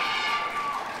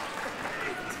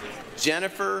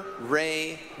 Jennifer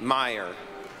Ray Meyer.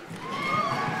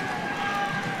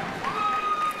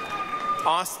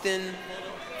 Austin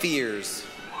Fears.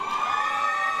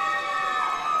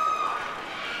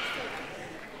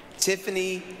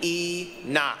 Tiffany E.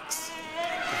 Knox.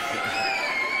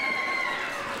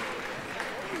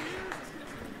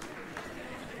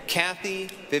 Kathy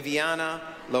Viviana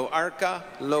Loarca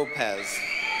Lopez.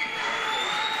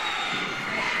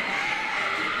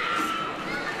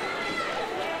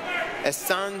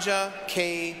 Esanja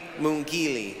K.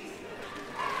 Mungili.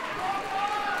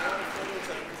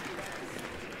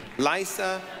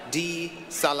 Lisa D.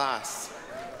 Salas.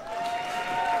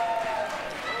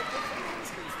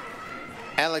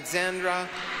 Alexandra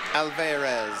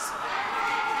Alvarez.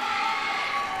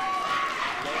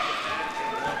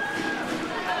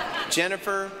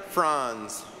 Jennifer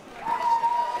Franz.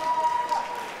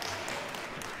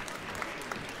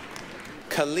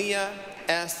 Kalia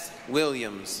S.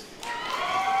 Williams.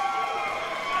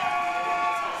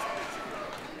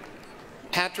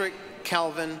 Patrick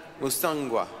Calvin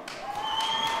Musungwa.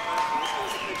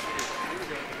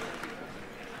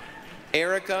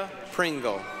 Erica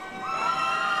Pringle.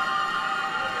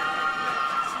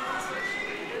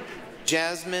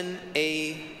 Jasmine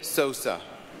A. Sosa.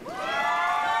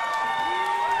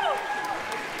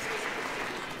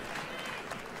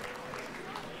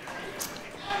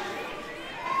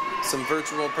 Some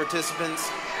virtual participants.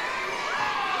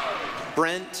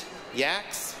 Brent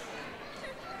Yax.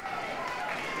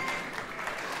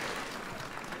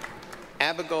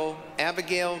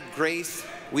 Abigail Grace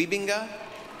Wiebinga.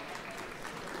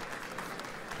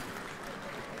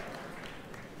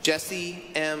 Jesse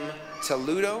M.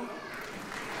 Taludo.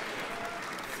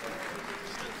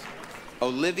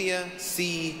 Olivia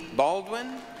C.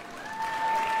 Baldwin.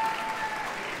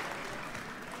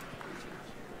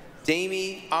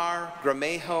 Damie R.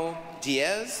 Gramejo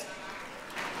Diaz.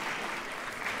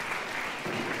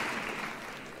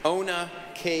 Ona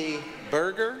K.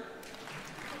 Berger.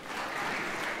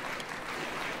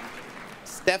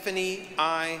 Stephanie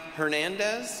I.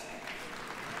 Hernandez.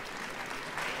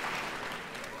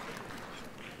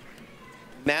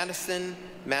 Madison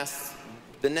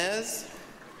Masbenez.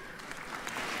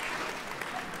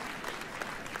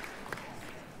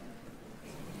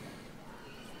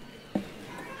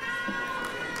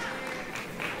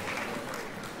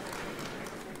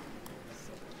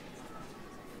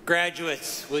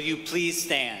 Graduates, will you please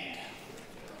stand?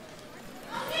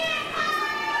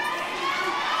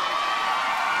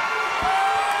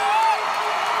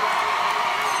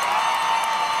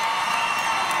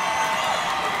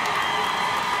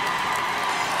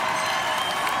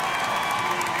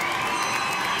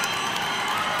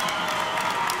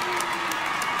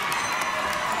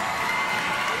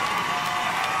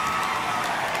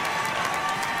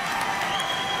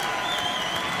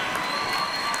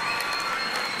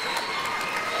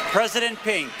 President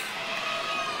Pink,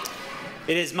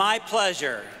 it is my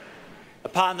pleasure,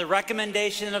 upon the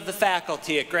recommendation of the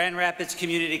faculty at Grand Rapids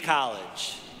Community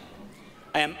College,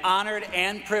 I am honored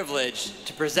and privileged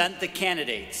to present the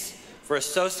candidates for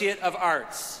Associate of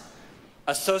Arts,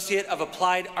 Associate of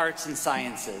Applied Arts and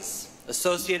Sciences,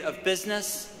 Associate of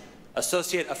Business,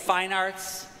 Associate of Fine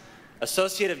Arts,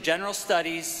 Associate of General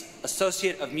Studies,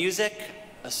 Associate of Music,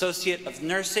 Associate of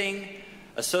Nursing,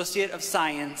 Associate of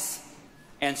Science,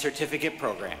 and certificate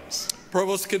programs.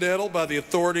 Provost Cadet, by the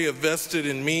authority vested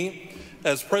in me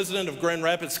as President of Grand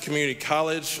Rapids Community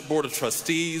College Board of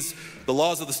Trustees, the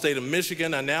laws of the state of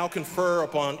Michigan, I now confer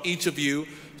upon each of you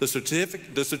the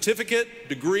certificate,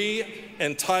 degree,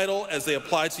 and title as they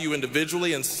apply to you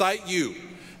individually, and cite you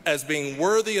as being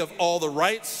worthy of all the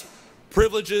rights,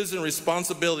 privileges, and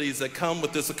responsibilities that come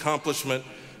with this accomplishment.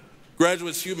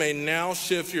 Graduates, you may now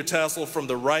shift your tassel from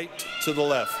the right to the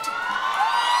left.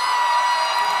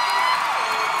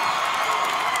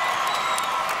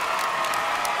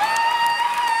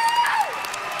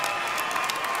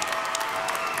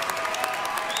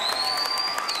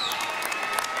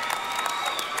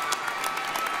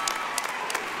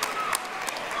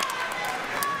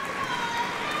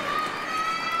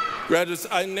 Graduates,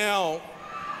 I now,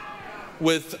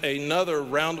 with another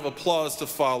round of applause to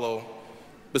follow,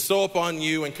 bestow upon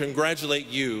you and congratulate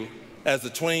you as the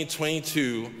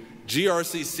 2022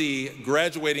 GRCC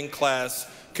graduating class.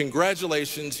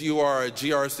 Congratulations, you are a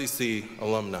GRCC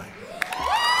alumni.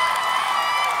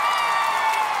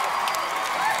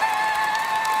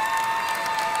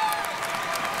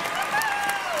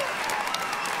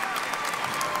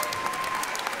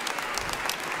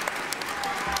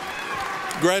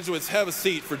 Graduates, have a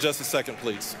seat for just a second,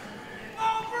 please.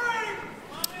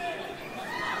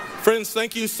 Friends,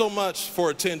 thank you so much for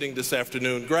attending this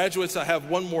afternoon. Graduates, I have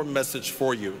one more message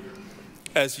for you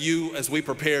as we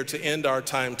prepare to end our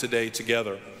time today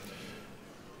together.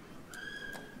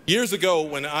 Years ago,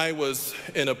 when I was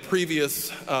in a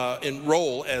previous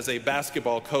role as a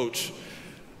basketball coach,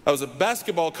 I was a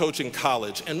basketball coach in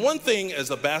college, and one thing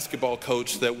as a basketball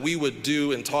coach that we would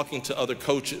do in talking to other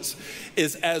coaches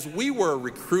is as we were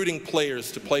recruiting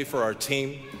players to play for our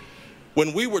team,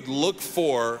 when we would look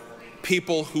for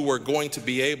people who were going to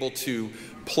be able to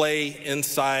play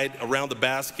inside around the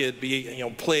basket,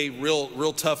 play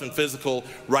real tough and physical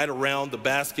right around the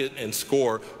basket and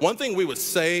score, one thing we would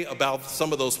say about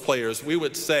some of those players, we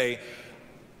would say,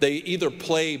 they either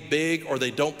play big or they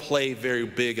don't play very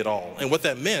big at all. And what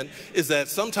that meant is that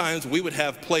sometimes we would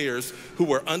have players who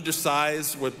were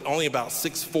undersized with only about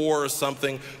 6'4" or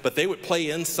something, but they would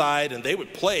play inside and they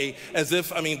would play as if,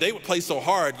 they would play so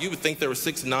hard you would think they were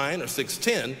 6'9" or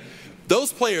 6'10".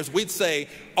 Those players, we'd say,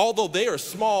 although they are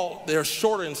small, they're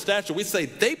shorter in stature, we'd say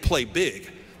they play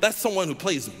big. That's someone who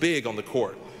plays big on the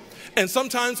court. And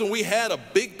sometimes when we had a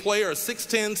big player, a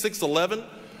 6'10", 6'11",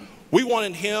 we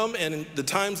wanted him, and in the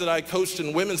times that I coached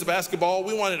in women's basketball,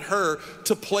 we wanted her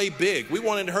to play big. We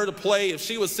wanted her to play, if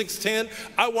she was 6'10",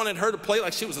 I wanted her to play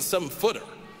like she was a 7-footer.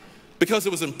 Because it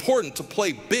was important to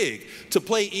play big, to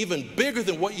play even bigger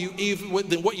than what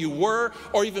you were,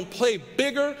 or even play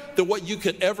bigger than what you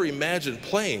could ever imagine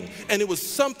playing. And it was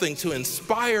something to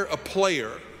inspire a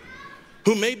player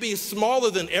who may be smaller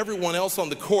than everyone else on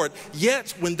the court,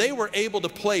 yet when they were able to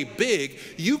play big,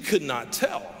 you could not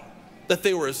tell that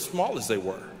they were as small as they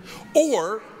were.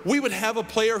 Or we would have a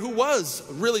player who was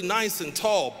really nice and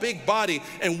tall, big body,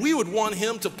 and we would want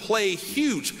him to play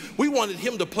huge. We wanted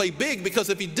him to play big because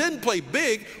if he didn't play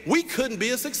big, we couldn't be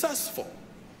as successful.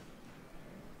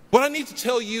 What I need to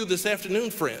tell you this afternoon,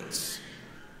 friends,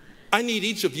 I need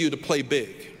each of you to play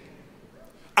big.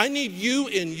 I need you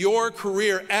in your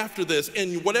career after this,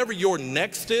 and whatever your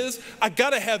next is, I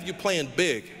gotta have you playing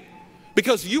big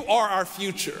because you are our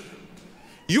future.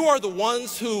 You are the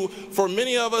ones who, for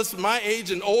many of us, my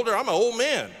age and older, I'm an old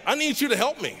man. I need you to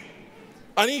help me.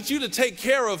 I need you to take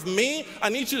care of me. I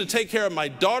need you to take care of my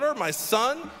daughter, my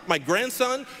son, my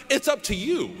grandson. It's up to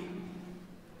you.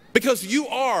 Because you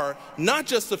are not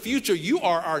just the future, you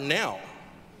are our now.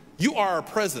 You are our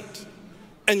present.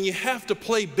 And you have to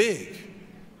play big.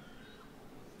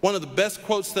 One of the best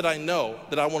quotes that I know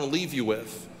that I want to leave you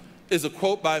with is a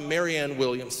quote by Marianne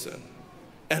Williamson,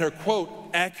 and her quote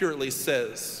accurately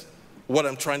says what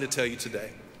I'm trying to tell you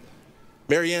today.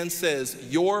 Marianne says,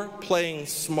 "Your playing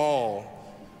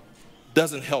small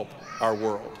doesn't help our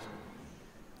world.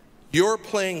 Your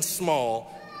playing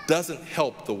small doesn't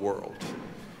help the world."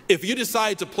 If you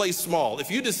decide to play small,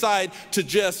 if you decide to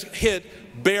just hit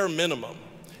bare minimum,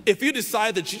 if you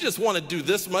decide that you just want to do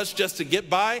this much just to get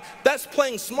by, that's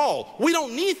playing small. We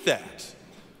don't need that.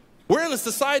 We're in a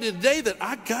society today that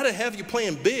I gotta have you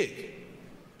playing big,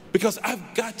 because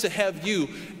I've got to have you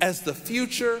as the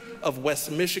future of West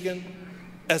Michigan,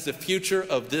 as the future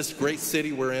of this great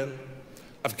city we're in.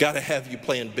 I've got to have you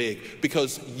playing big,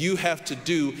 because you have to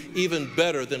do even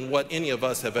better than what any of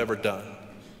us have ever done.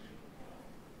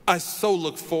 I so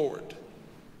look forward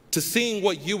to seeing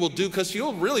what you will do, because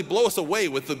you'll really blow us away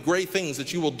with the great things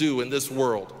that you will do in this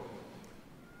world.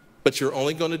 But you're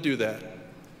only going to do that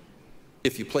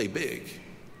if you play big.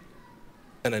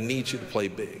 And I need you to play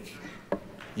big.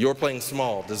 Your playing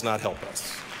small does not help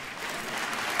us.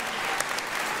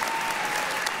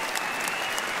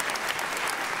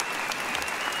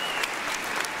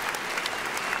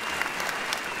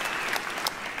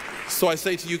 So I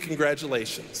say to you,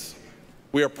 congratulations.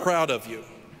 We are proud of you.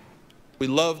 We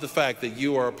love the fact that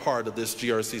you are a part of this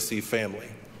GRCC family.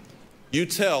 You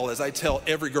tell, as I tell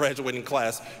every graduating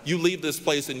class, you leave this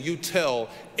place and you tell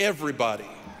everybody.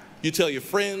 You tell your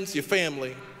friends, your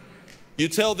family. You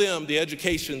tell them the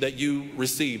education that you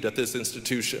received at this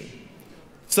institution.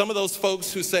 Some of those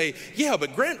folks who say, yeah,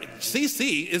 but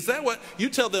CC, is that what? You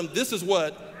tell them this is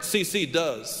what CC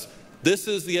does. This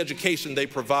is the education they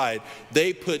provide.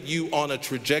 They put you on a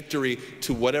trajectory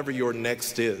to whatever your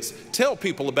next is. Tell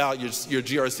people about your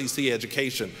GRCC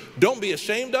education. Don't be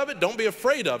ashamed of it. Don't be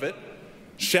afraid of it.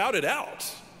 Shout it out.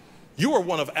 You are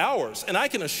one of ours. And I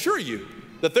can assure you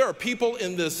that there are people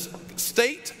in this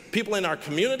state, people in our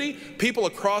community, people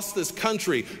across this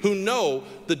country who know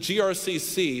the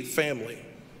GRCC family.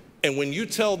 And when you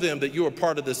tell them that you are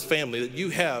part of this family, that you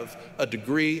have a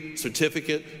degree,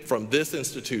 certificate from this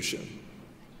institution,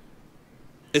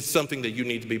 it's something that you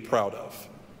need to be proud of,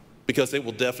 because it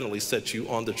will definitely set you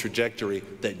on the trajectory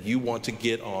that you want to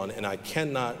get on, and I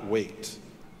cannot wait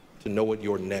to know what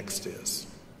your next is.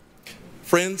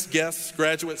 Friends, guests,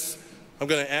 graduates, I'm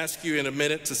going to ask you in a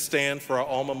minute to stand for our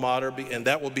alma mater, and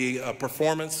that will be a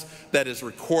performance that is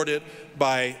recorded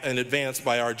in advance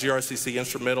by our GRCC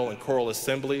instrumental and choral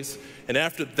assemblies. And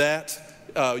after that,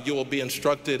 you will be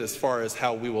instructed as far as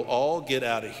how we will all get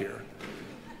out of here.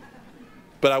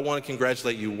 But I want to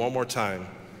congratulate you one more time,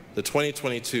 the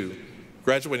 2022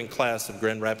 graduating class of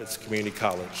Grand Rapids Community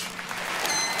College.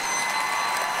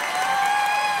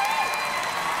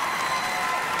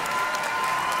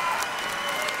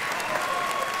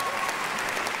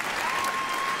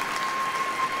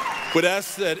 Would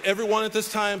ask that everyone at this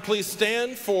time please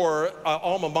stand for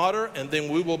alma mater, and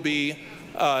then we will be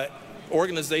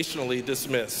organizationally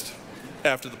dismissed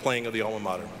after the playing of the alma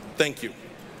mater. Thank you.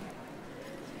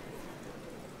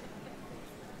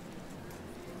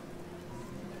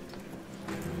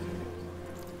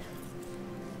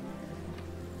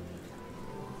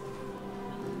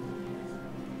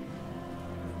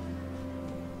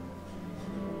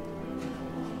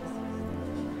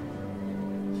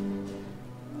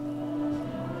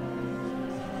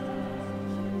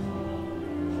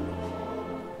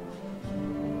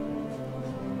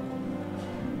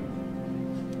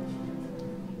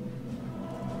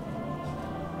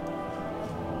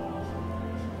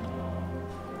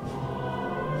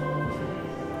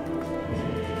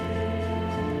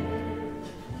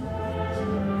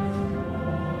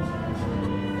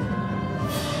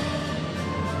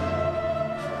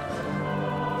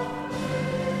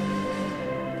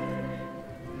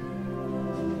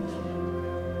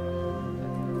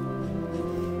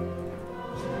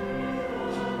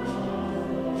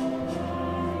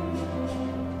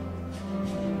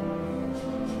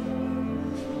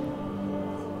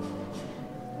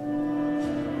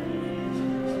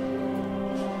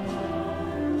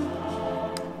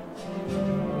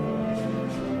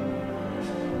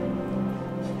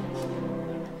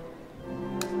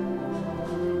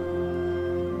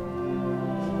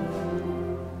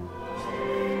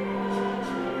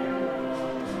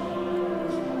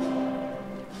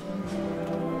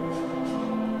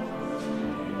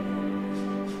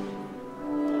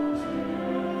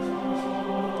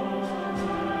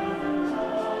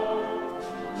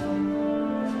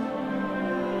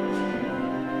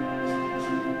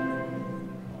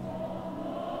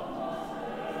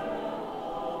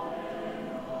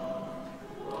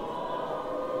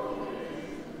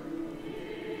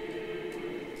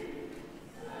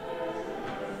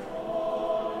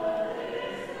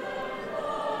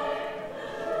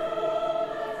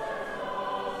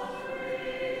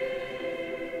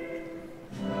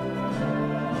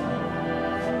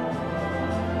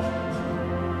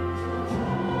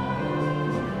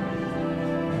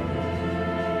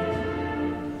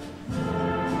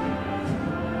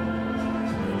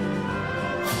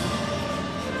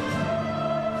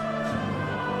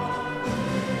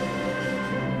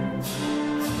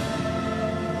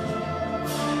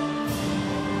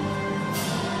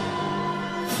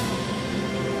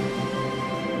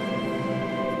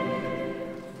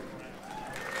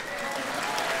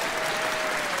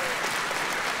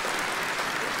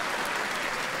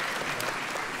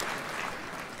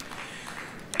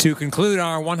 To conclude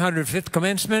our 105th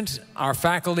commencement, our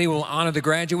faculty will honor the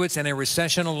graduates in a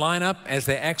recessional lineup as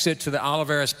they exit to the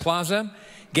Oliveras Plaza.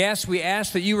 Guests, we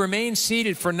ask that you remain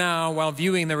seated for now while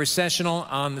viewing the recessional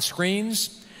on the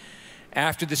screens.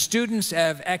 After the students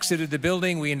have exited the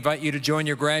building, we invite you to join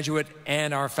your graduate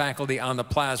and our faculty on the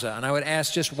plaza. And I would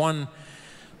ask just one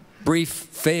brief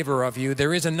favor of you.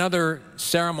 There is another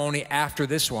ceremony after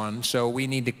this one, so we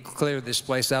need to clear this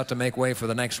place out to make way for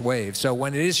the next wave. So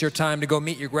when it is your time to go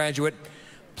meet your graduate,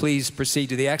 please proceed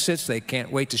to the exits. They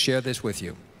can't wait to share this with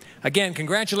you. Again,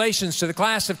 congratulations to the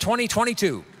class of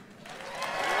 2022.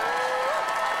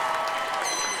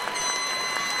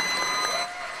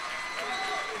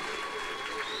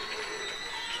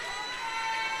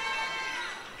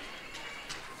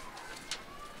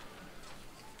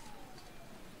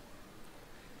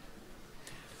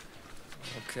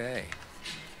 Okay,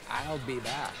 I'll be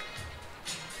back.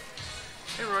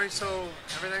 Hey Roy, so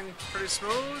everything pretty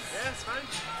smooth? Yeah, it's fine.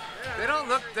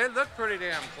 Yeah, they look pretty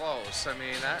damn close. I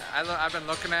mean, I've been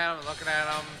looking at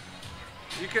them.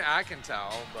 I can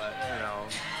tell, but you know,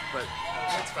 but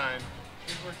it's fine.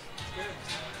 It's good.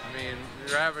 I mean,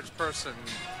 your average person.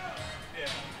 Yeah,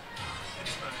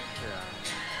 it's fine. Yeah.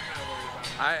 Not worried about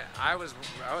it.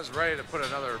 I was ready to put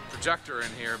another projector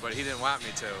in here, but he didn't want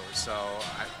me to, so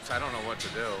I don't know what to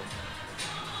do.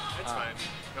 It's fine.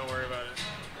 Don't worry about it.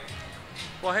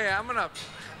 Well, hey, I'm gonna,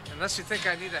 unless you think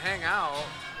I need to hang out.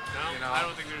 No, you know, I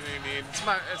don't think there's any need.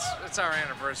 It's our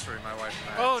anniversary, my wife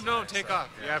and I. Oh no, take off.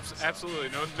 Yeah, absolutely.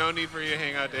 No need for you to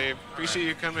hang out, Dave. Appreciate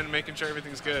you coming and making sure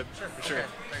everything's good. Sure. For sure. Okay,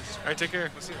 thanks. All right, take care.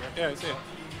 We'll see you. Yeah, see you.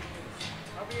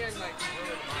 I'll be in like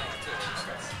early tomorrow too.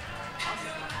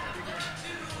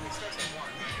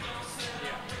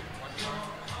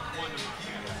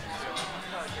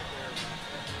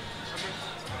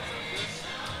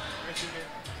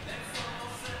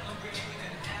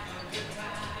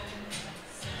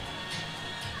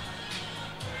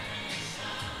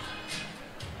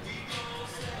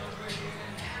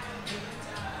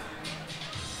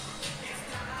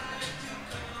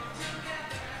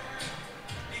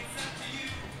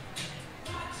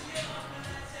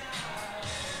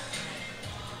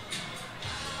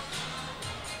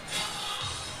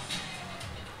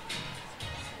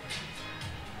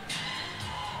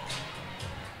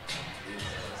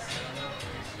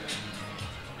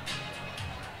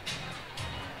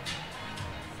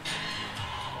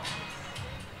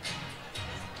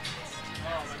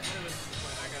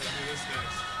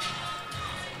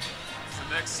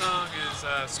 Next song is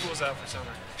School's Out for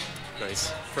Summer.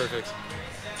 Nice. Perfect.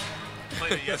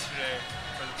 Played it yesterday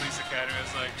for the Police Academy. I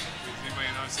was like, does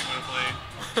anybody know see what I played?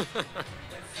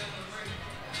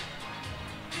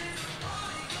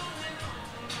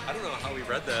 I don't know how we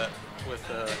read that with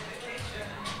the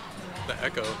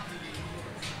echo.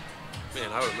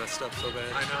 Man, I would have messed up so bad.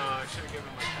 I know, I should have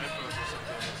given my headphones or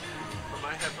something. But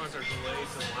my headphones are delayed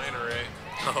to the line array.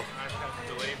 Oh. I've had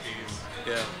delayed these.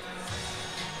 Yeah.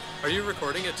 Are you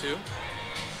recording it too?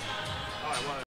 Oh, I was.